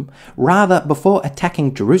Jerusalem. Rather, before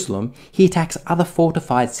attacking Jerusalem, he attacks other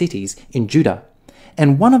fortified cities in Judah.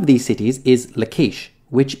 And one of these cities is Lachish,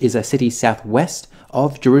 which is a city southwest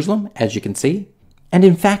of Jerusalem, as you can see. And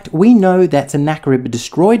in fact, we know that Sennacherib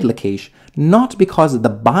destroyed Lachish not because the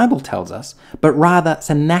Bible tells us, but rather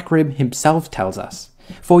Sennacherib himself tells us.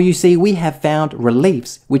 For you see, we have found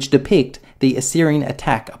reliefs which depict the Assyrian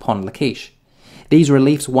attack upon Lachish. These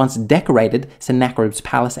reliefs once decorated Sennacherib's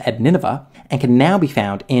palace at Nineveh and can now be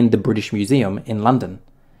found in the British Museum in London.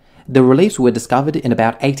 The reliefs were discovered in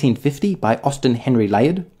about 1850 by Austin Henry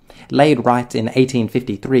Layard. Layard writes in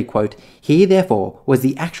 1853, quote, "Here, therefore, was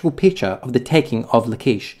the actual picture of the taking of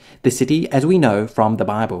Lachish, the city, as we know from the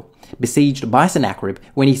Bible, besieged by Sennacherib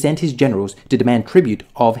when he sent his generals to demand tribute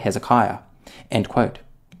of Hezekiah." End quote.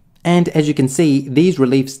 And as you can see, these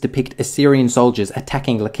reliefs depict Assyrian soldiers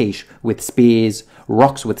attacking Lachish with spears,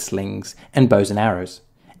 rocks with slings, and bows and arrows.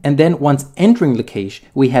 And then once entering Lachish,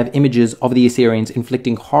 we have images of the Assyrians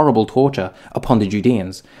inflicting horrible torture upon the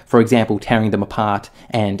Judeans, for example, tearing them apart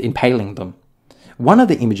and impaling them. One of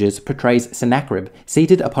the images portrays Sennacherib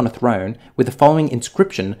seated upon a throne with the following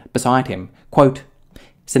inscription beside him, quote,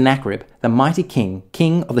 "Sennacherib, the mighty king,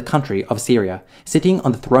 king of the country of Syria, sitting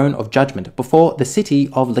on the throne of judgment before the city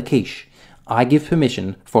of Lachish. I give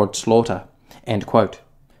permission for its slaughter." End quote.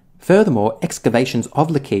 Furthermore, excavations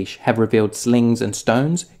of Lachish have revealed slings and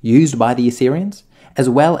stones used by the Assyrians, as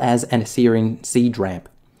well as an Assyrian siege ramp.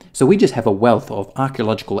 So we just have a wealth of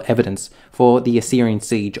archaeological evidence for the Assyrian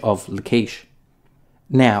siege of Lachish.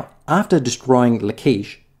 Now, after destroying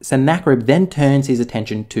Lachish, Sennacherib then turns his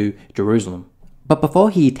attention to Jerusalem. But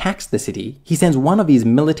before he attacks the city, he sends one of his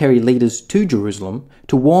military leaders to Jerusalem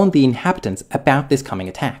to warn the inhabitants about this coming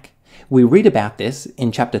attack. We read about this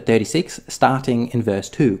in chapter 36, starting in verse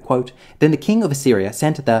 2, quote, "Then the king of Assyria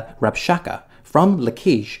sent the Rabshakeh from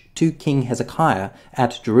Lachish to King Hezekiah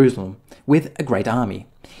at Jerusalem with a great army.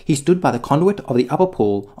 He stood by the conduit of the upper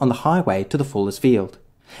pool on the highway to the fuller's field.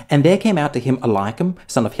 And there came out to him Eliakim,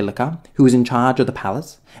 son of Hilkiah, who was in charge of the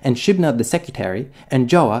palace, and Shibna the secretary, and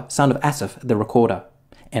Joah, son of Asaph, the recorder."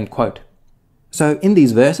 End quote. So in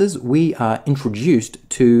these verses, we are introduced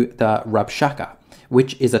to the Rabshakeh,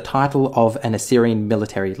 which is a title of an Assyrian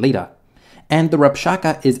military leader. And the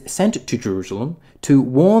Rabshakeh is sent to Jerusalem to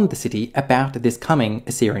warn the city about this coming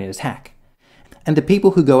Assyrian attack. And the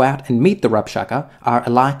people who go out and meet the Rabshakeh are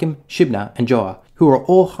Eliakim, Shibna, and Joah, who are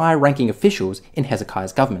all high-ranking officials in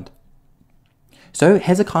Hezekiah's government. So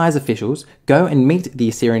Hezekiah's officials go and meet the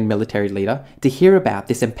Assyrian military leader to hear about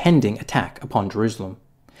this impending attack upon Jerusalem.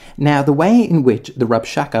 Now, the way in which the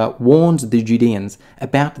Rabshakeh warns the Judeans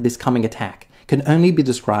about this coming attack can only be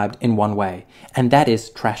described in one way, and that is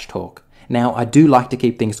trash talk. Now, I do like to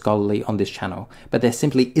keep things scholarly on this channel, but there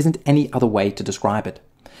simply isn't any other way to describe it.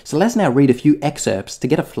 So let's now read a few excerpts to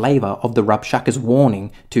get a flavour of the Rabshakeh's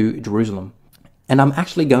warning to Jerusalem. And I'm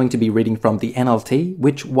actually going to be reading from the NLT,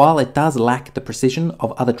 which, while it does lack the precision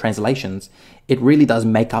of other translations, it really does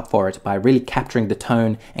make up for it by really capturing the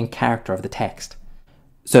tone and character of the text.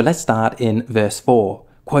 So let's start in verse 4.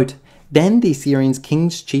 Quote, "Then the Assyrians'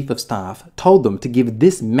 king's chief of staff told them to give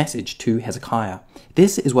this message to Hezekiah.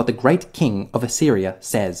 This is what the great king of Assyria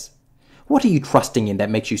says. What are you trusting in that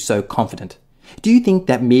makes you so confident? Do you think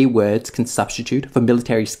that mere words can substitute for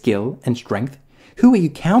military skill and strength? Who are you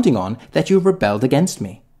counting on that you have rebelled against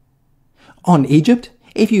me? On Egypt?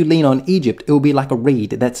 If you lean on Egypt, it will be like a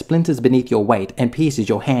reed that splinters beneath your weight and pierces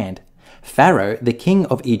your hand. Pharaoh, the king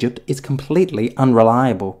of Egypt, is completely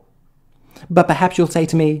unreliable. But perhaps you'll say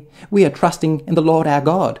to me, we are trusting in the Lord our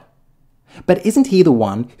God. But isn't he the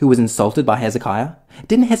one who was insulted by Hezekiah?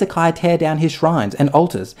 Didn't Hezekiah tear down his shrines and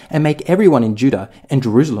altars and make everyone in Judah and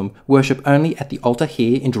Jerusalem worship only at the altar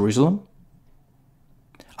here in Jerusalem?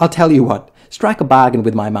 I'll tell you what, strike a bargain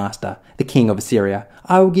with my master, the king of Assyria.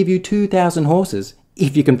 I will give you 2,000 horses,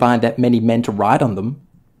 if you can find that many men to ride on them.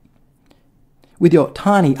 With your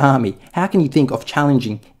tiny army, how can you think of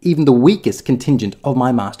challenging even the weakest contingent of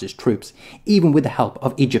my master's troops, even with the help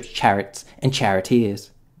of Egypt's chariots and charioteers?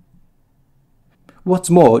 What's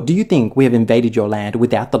more, do you think we have invaded your land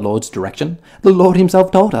without the Lord's direction? The Lord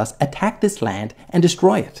himself told us, attack this land and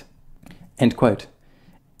destroy it. End quote.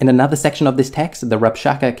 In another section of this text, the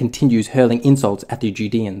Rabshakeh continues hurling insults at the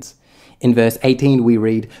Judeans. In verse 18 we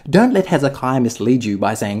read, "Don't let Hezekiah mislead you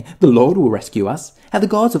by saying, 'The Lord will rescue us.' Have the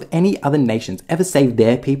gods of any other nations ever saved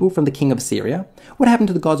their people from the king of Assyria? What happened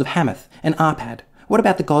to the gods of Hamath and Arpad? What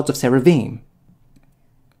about the gods of Seraphim?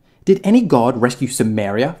 Did any god rescue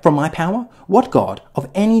Samaria from my power? What god of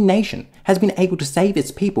any nation has been able to save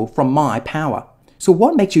its people from my power? So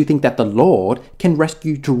what makes you think that the Lord can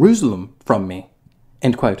rescue Jerusalem from me?"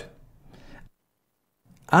 End quote.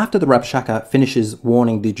 After the Rabshakeh finishes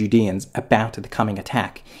warning the Judeans about the coming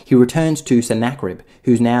attack, he returns to Sennacherib,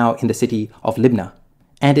 who's now in the city of Libnah.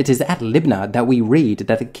 And it is at Libnah that we read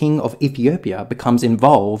that the king of Ethiopia becomes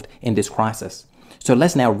involved in this crisis. So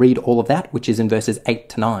let's now read all of that, which is in verses 8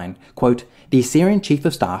 to 9. Quote, "The Assyrian chief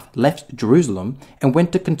of staff left Jerusalem and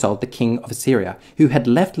went to consult the king of Assyria, who had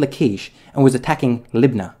left Lachish and was attacking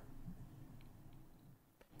Libnah.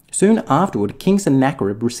 Soon afterward, King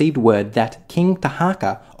Sennacherib received word that King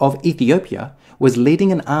Tirhakah of Ethiopia was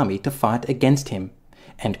leading an army to fight against him."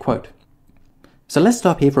 End quote. So let's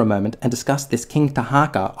stop here for a moment and discuss this King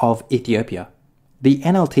Tirhakah of Ethiopia. The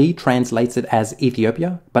NLT translates it as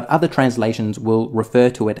Ethiopia, but other translations will refer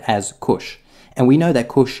to it as Cush. And we know that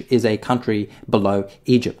Cush is a country below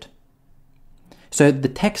Egypt. So the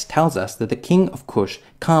text tells us that the king of Cush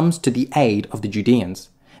comes to the aid of the Judeans.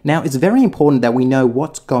 Now, it's very important that we know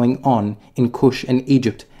what's going on in Cush and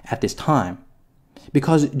Egypt at this time.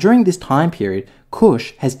 Because during this time period,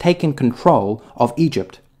 Cush has taken control of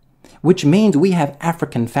Egypt, which means we have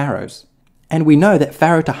African pharaohs. And we know that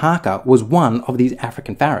Pharaoh Tirhakah was one of these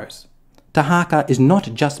African pharaohs. Tirhakah is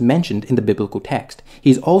not just mentioned in the biblical text.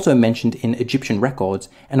 He's also mentioned in Egyptian records,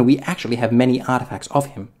 and we actually have many artifacts of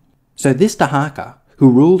him. So this Tirhakah, who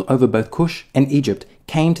ruled over both Cush and Egypt,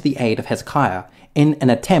 came to the aid of Hezekiah in an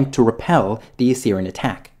attempt to repel the Assyrian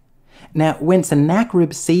attack. Now, when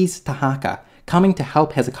Sennacherib sees Tirhakah coming to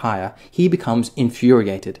help Hezekiah, he becomes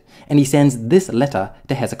infuriated, and he sends this letter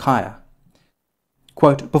to Hezekiah.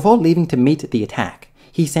 Quote, "Before leaving to meet the attack,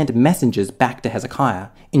 he sent messengers back to Hezekiah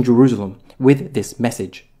in Jerusalem with this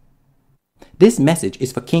message. This message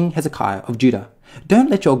is for King Hezekiah of Judah. Don't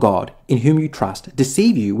let your God, in whom you trust,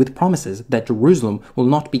 deceive you with promises that Jerusalem will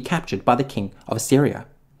not be captured by the king of Assyria.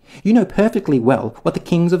 You know perfectly well what the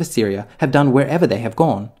kings of Assyria have done wherever they have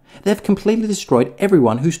gone. They have completely destroyed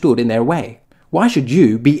everyone who stood in their way. Why should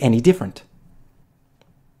you be any different?"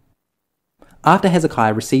 After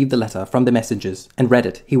Hezekiah received the letter from the messengers and read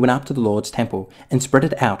it, he went up to the Lord's temple and spread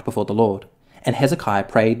it out before the Lord. And Hezekiah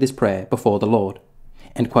prayed this prayer before the Lord.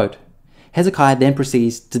 End quote. Hezekiah then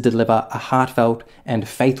proceeds to deliver a heartfelt and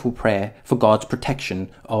faithful prayer for God's protection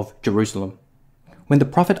of Jerusalem. When the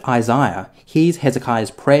prophet Isaiah hears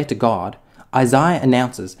Hezekiah's prayer to God, Isaiah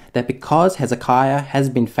announces that because Hezekiah has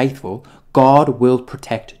been faithful, God will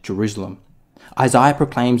protect Jerusalem. Isaiah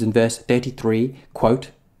proclaims in verse 33,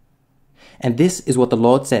 quote, "And this is what the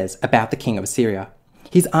Lord says about the king of Assyria.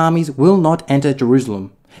 His armies will not enter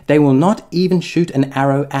Jerusalem. They will not even shoot an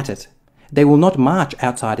arrow at it. They will not march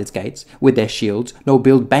outside its gates with their shields, nor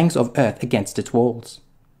build banks of earth against its walls.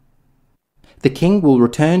 The king will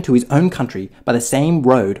return to his own country by the same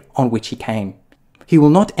road on which he came. He will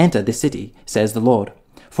not enter this city, says the Lord.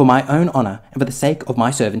 For my own honor and for the sake of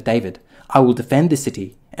my servant David, I will defend this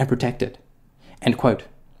city and protect it." End quote.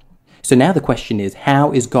 So now the question is,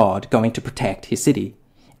 how is God going to protect his city?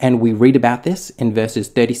 And we read about this in verses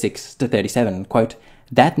 36 to 37. Quote,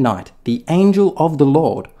 "That night the angel of the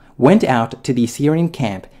Lord went out to the Assyrian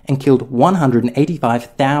camp and killed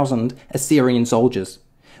 185,000 Assyrian soldiers.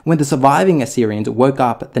 When the surviving Assyrians woke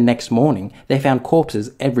up the next morning, they found corpses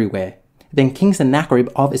everywhere. Then King Sennacherib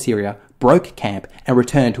of Assyria broke camp and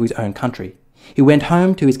returned to his own country. He went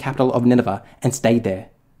home to his capital of Nineveh and stayed there."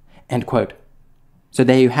 End quote. So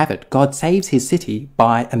there you have it. God saves his city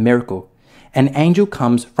by a miracle. An angel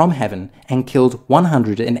comes from heaven and kills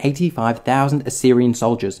 185,000 Assyrian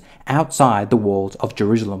soldiers outside the walls of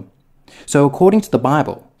Jerusalem. So according to the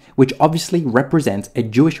Bible, which obviously represents a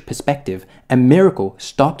Jewish perspective, a miracle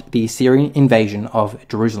stopped the Assyrian invasion of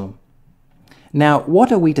Jerusalem. Now,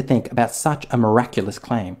 what are we to think about such a miraculous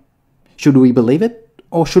claim? Should we believe it,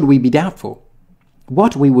 or should we be doubtful?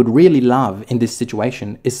 What we would really love in this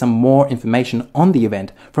situation is some more information on the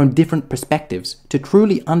event from different perspectives to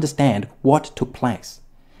truly understand what took place.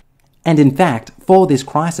 And in fact, for this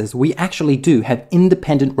crisis, we actually do have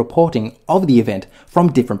independent reporting of the event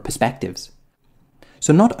from different perspectives.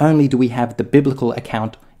 So not only do we have the biblical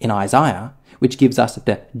account in Isaiah, which gives us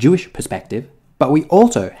the Jewish perspective, but we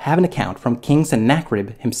also have an account from King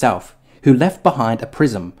Sennacherib himself, who left behind a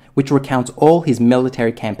prism which recounts all his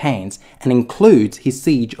military campaigns and includes his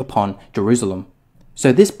siege upon Jerusalem.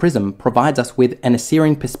 So this prism provides us with an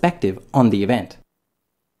Assyrian perspective on the event.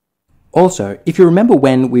 Also, if you remember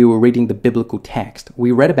when we were reading the biblical text,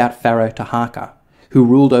 we read about Pharaoh Taharka, who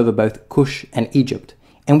ruled over both Cush and Egypt,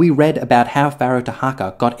 and we read about how Pharaoh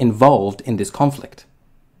Taharka got involved in this conflict.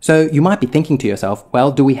 So you might be thinking to yourself,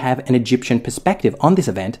 well, do we have an Egyptian perspective on this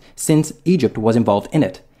event since Egypt was involved in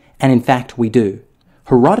it? And in fact, we do.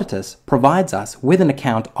 Herodotus provides us with an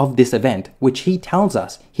account of this event, which he tells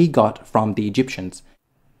us he got from the Egyptians.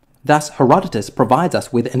 Thus, Herodotus provides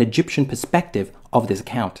us with an Egyptian perspective of this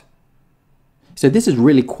account. So this is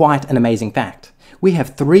really quite an amazing fact. We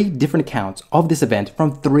have 3 different accounts of this event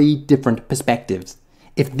from 3 different perspectives.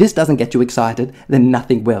 If this doesn't get you excited, then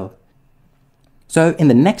nothing will. So in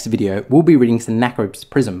the next video, we'll be reading Sennacherib's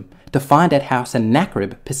prism to find out how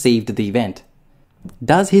Sennacherib perceived the event.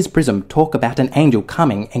 Does his prism talk about an angel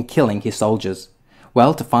coming and killing his soldiers?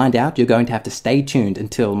 Well, to find out, you're going to have to stay tuned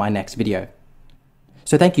until my next video.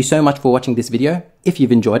 So thank you so much for watching this video. If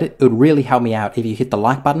you've enjoyed it, it would really help me out if you hit the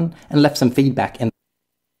like button and left some feedback in.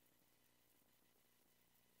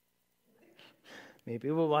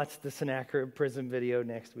 Maybe we'll watch the Sennacherib prism video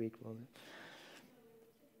next week.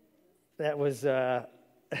 That was,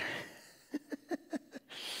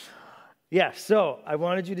 yeah, so I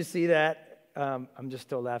wanted you to see that. I'm just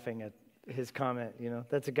still laughing at his comment,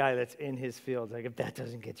 That's a guy that's in his field. Like, if that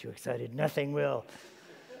doesn't get you excited, nothing will.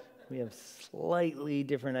 We have slightly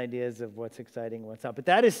different ideas of what's exciting, what's not. But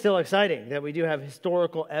that is still exciting, that we do have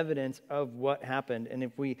historical evidence of what happened. And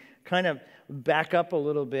if we kind of back up a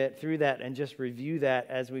little bit through that and just review that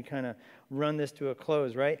as we kind of run this to a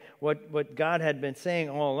close, right? What God had been saying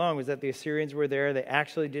all along was that the Assyrians were there. They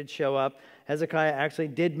actually did show up. Hezekiah actually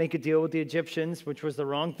did make a deal with the Egyptians, which was the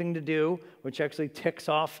wrong thing to do, which actually ticks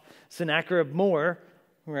off Sennacherib more,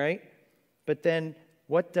 right? But then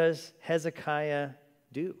what does Hezekiah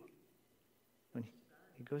do?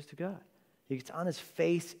 He goes to God. He gets on his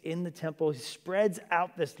face in the temple. He spreads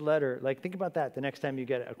out this letter. Like, think about that. The next time you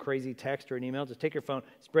get a crazy text or an email, just take your phone,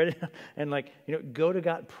 spread it out, and go to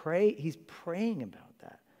God. Pray. He's praying about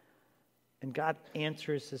that. And God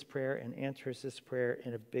answers his prayer and answers his prayer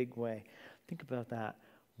in a big way. Think about that.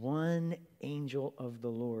 One angel of the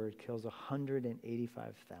Lord kills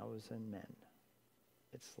 185,000 men.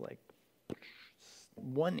 It's like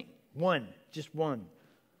just one.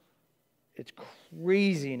 It's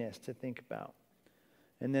craziness to think about.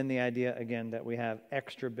 And then the idea, again, that we have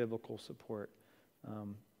extra biblical support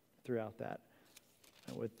throughout that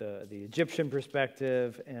with the Egyptian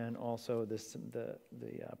perspective and also the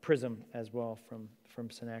prism as well from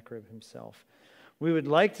Sennacherib himself. We would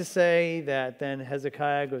like to say that then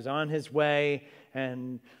Hezekiah goes on his way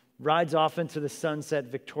and rides off into the sunset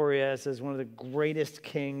victorious as one of the greatest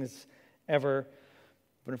kings ever.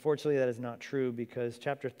 But unfortunately, that is not true because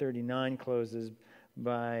chapter 39 closes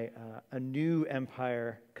by a new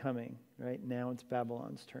empire coming. Right now, it's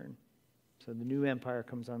Babylon's turn. So the new empire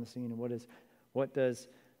comes on the scene, and what does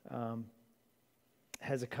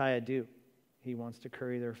Hezekiah do? He wants to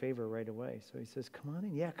curry their favor right away. So he says, "Come on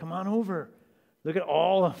in, come on over. Look at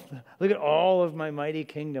all of my mighty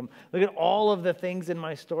kingdom. Look at all of the things in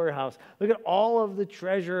my storehouse. Look at all of the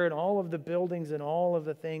treasure and all of the buildings and all of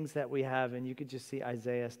the things that we have." And you could just see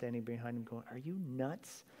Isaiah standing behind him going, "Are you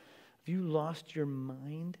nuts? Have you lost your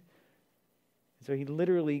mind?" So he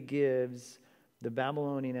literally gives the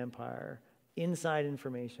Babylonian Empire inside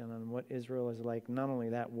information on what Israel is like. Not only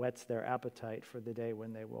that, whets their appetite for the day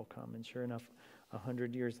when they will come. And sure enough,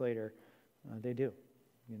 100 years later, they do.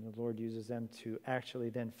 The Lord uses them to actually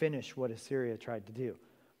then finish what Assyria tried to do.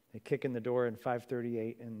 They kick in the door in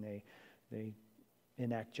 538 and they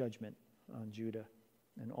enact judgment on Judah.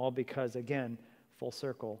 And all because, again, full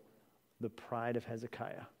circle, the pride of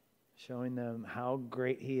Hezekiah, showing them how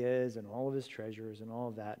great he is and all of his treasures and all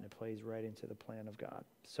of that, and it plays right into the plan of God.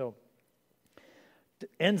 So it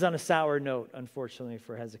ends on a sour note, unfortunately,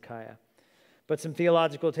 for Hezekiah. But some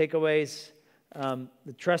theological takeaways.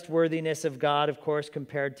 The trustworthiness of God, of course,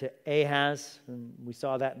 compared to Ahaz. And we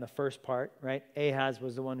saw that in the first part, right? Ahaz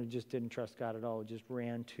was the one who just didn't trust God at all, who just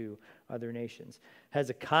ran to other nations.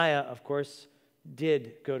 Hezekiah, of course,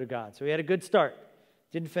 did go to God. So he had a good start.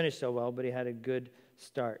 Didn't finish so well, but he had a good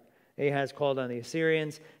start. Ahaz called on the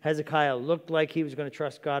Assyrians. Hezekiah looked like he was going to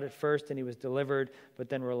trust God at first, and he was delivered, but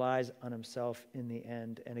then relies on himself in the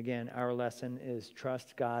end. And again, our lesson is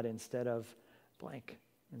trust God instead of blank,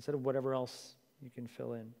 instead of whatever else you can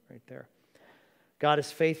fill in right there. God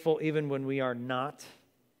is faithful even when we are not.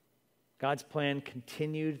 God's plan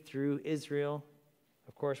continued through Israel,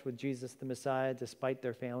 of course, with Jesus the Messiah, despite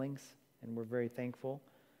their failings, and we're very thankful.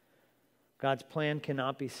 God's plan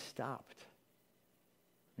cannot be stopped.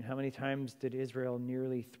 I mean, how many times did Israel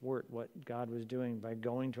nearly thwart what God was doing by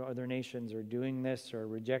going to other nations or doing this or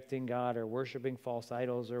rejecting God or worshiping false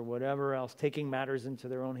idols or whatever else, taking matters into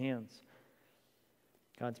their own hands?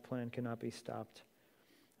 God's plan cannot be stopped.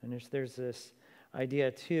 And there's this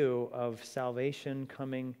idea, too, of salvation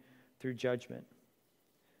coming through judgment.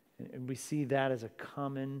 And we see that as a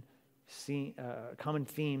common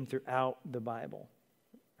theme throughout the Bible,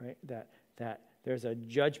 right? That there's a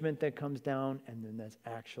judgment that comes down, and then that's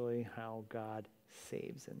actually how God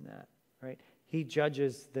saves in that, right? He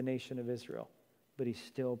judges the nation of Israel, but he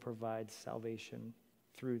still provides salvation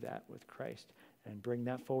through that with Christ. And bring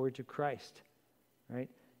that forward to Christ, right?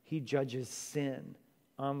 He judges sin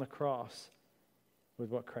on the cross with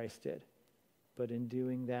what Christ did. But in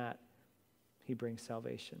doing that, he brings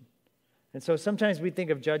salvation. And so sometimes we think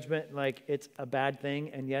of judgment like it's a bad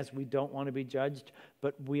thing, and yes, we don't want to be judged,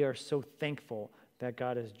 but we are so thankful that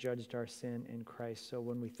God has judged our sin in Christ. So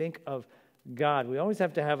when we think of God, we always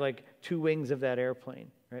have to have like two wings of that airplane,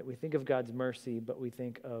 right? We think of God's mercy, but we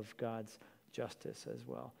think of God's justice as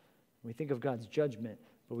well. We think of God's judgment,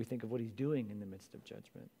 but we think of what he's doing in the midst of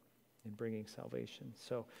judgment and bringing salvation.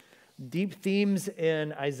 So deep themes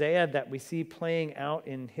in Isaiah that we see playing out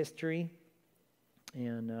in history.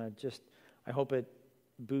 And I hope it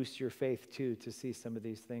boosts your faith, too, to see some of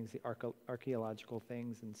these things, the archaeological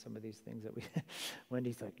things and some of these things that we...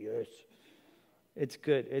 Wendy's like, yes. It's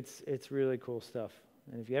good. It's really cool stuff.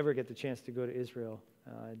 And if you ever get the chance to go to Israel,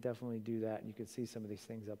 definitely do that. You can see some of these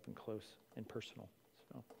things up and close and personal.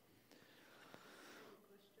 So,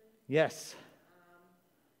 yes.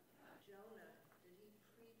 Jonah, did he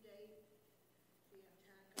predate the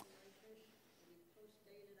attack on Lachish? Did he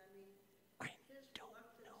postdate it? I mean, his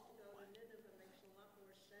reluctance to go to Nineveh makes a lot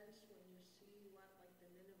more sense when you see what like the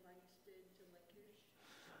Ninevites did to Lachish.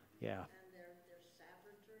 Yeah. And their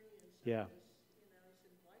savagery and so Yeah. he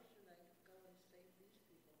said, why should I go and save these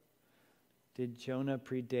people? Did Jonah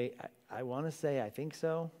predate? I want to say I think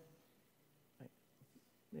so.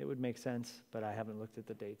 It would make sense, but I haven't looked at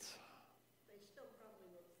the dates. They still probably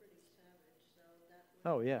were pretty savage, so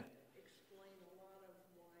that would explain a lot of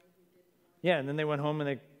why he didn't want to. Yeah, and then they went home and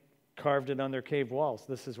they carved it on their cave walls.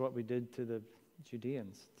 This is what we did to the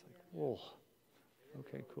Judeans. It's like, whoa.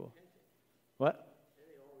 Okay, cool. What?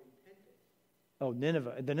 Oh,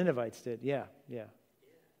 Nineveh. The Ninevites did. Yeah.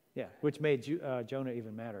 Which made Jonah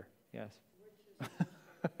even madder. Yes.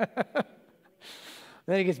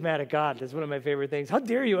 Then he gets mad at God. That's one of my favorite things. How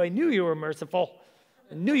dare you? I knew you were merciful.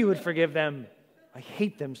 I knew you would forgive them. I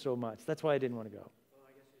hate them so much. That's why I didn't want to go.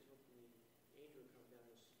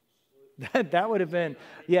 That would have been,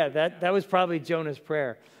 that was probably Jonah's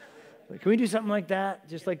prayer. Like, can we do something like that?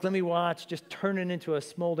 Just like, let me watch. Just turn it into a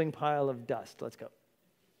smoldering pile of dust. Let's go.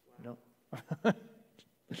 No.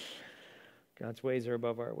 God's ways are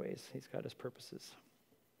above our ways. He's got his purposes.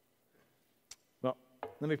 Well,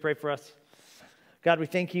 let me pray for us. God, we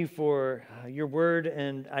thank you for your word,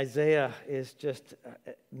 and Isaiah is just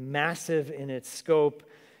massive in its scope,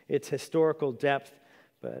 its historical depth.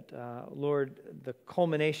 But Lord, the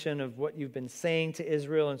culmination of what you've been saying to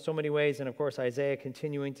Israel in so many ways, and of course Isaiah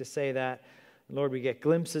continuing to say that. Lord, we get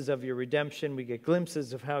glimpses of your redemption. We get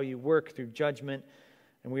glimpses of how you work through judgment.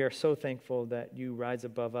 And we are so thankful that you rise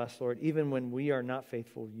above us, Lord. Even when we are not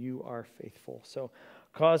faithful, you are faithful. So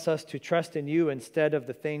cause us to trust in you instead of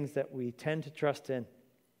the things that we tend to trust in.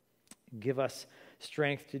 Give us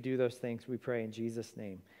strength to do those things, we pray in Jesus'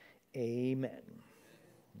 name. Amen.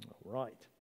 All right.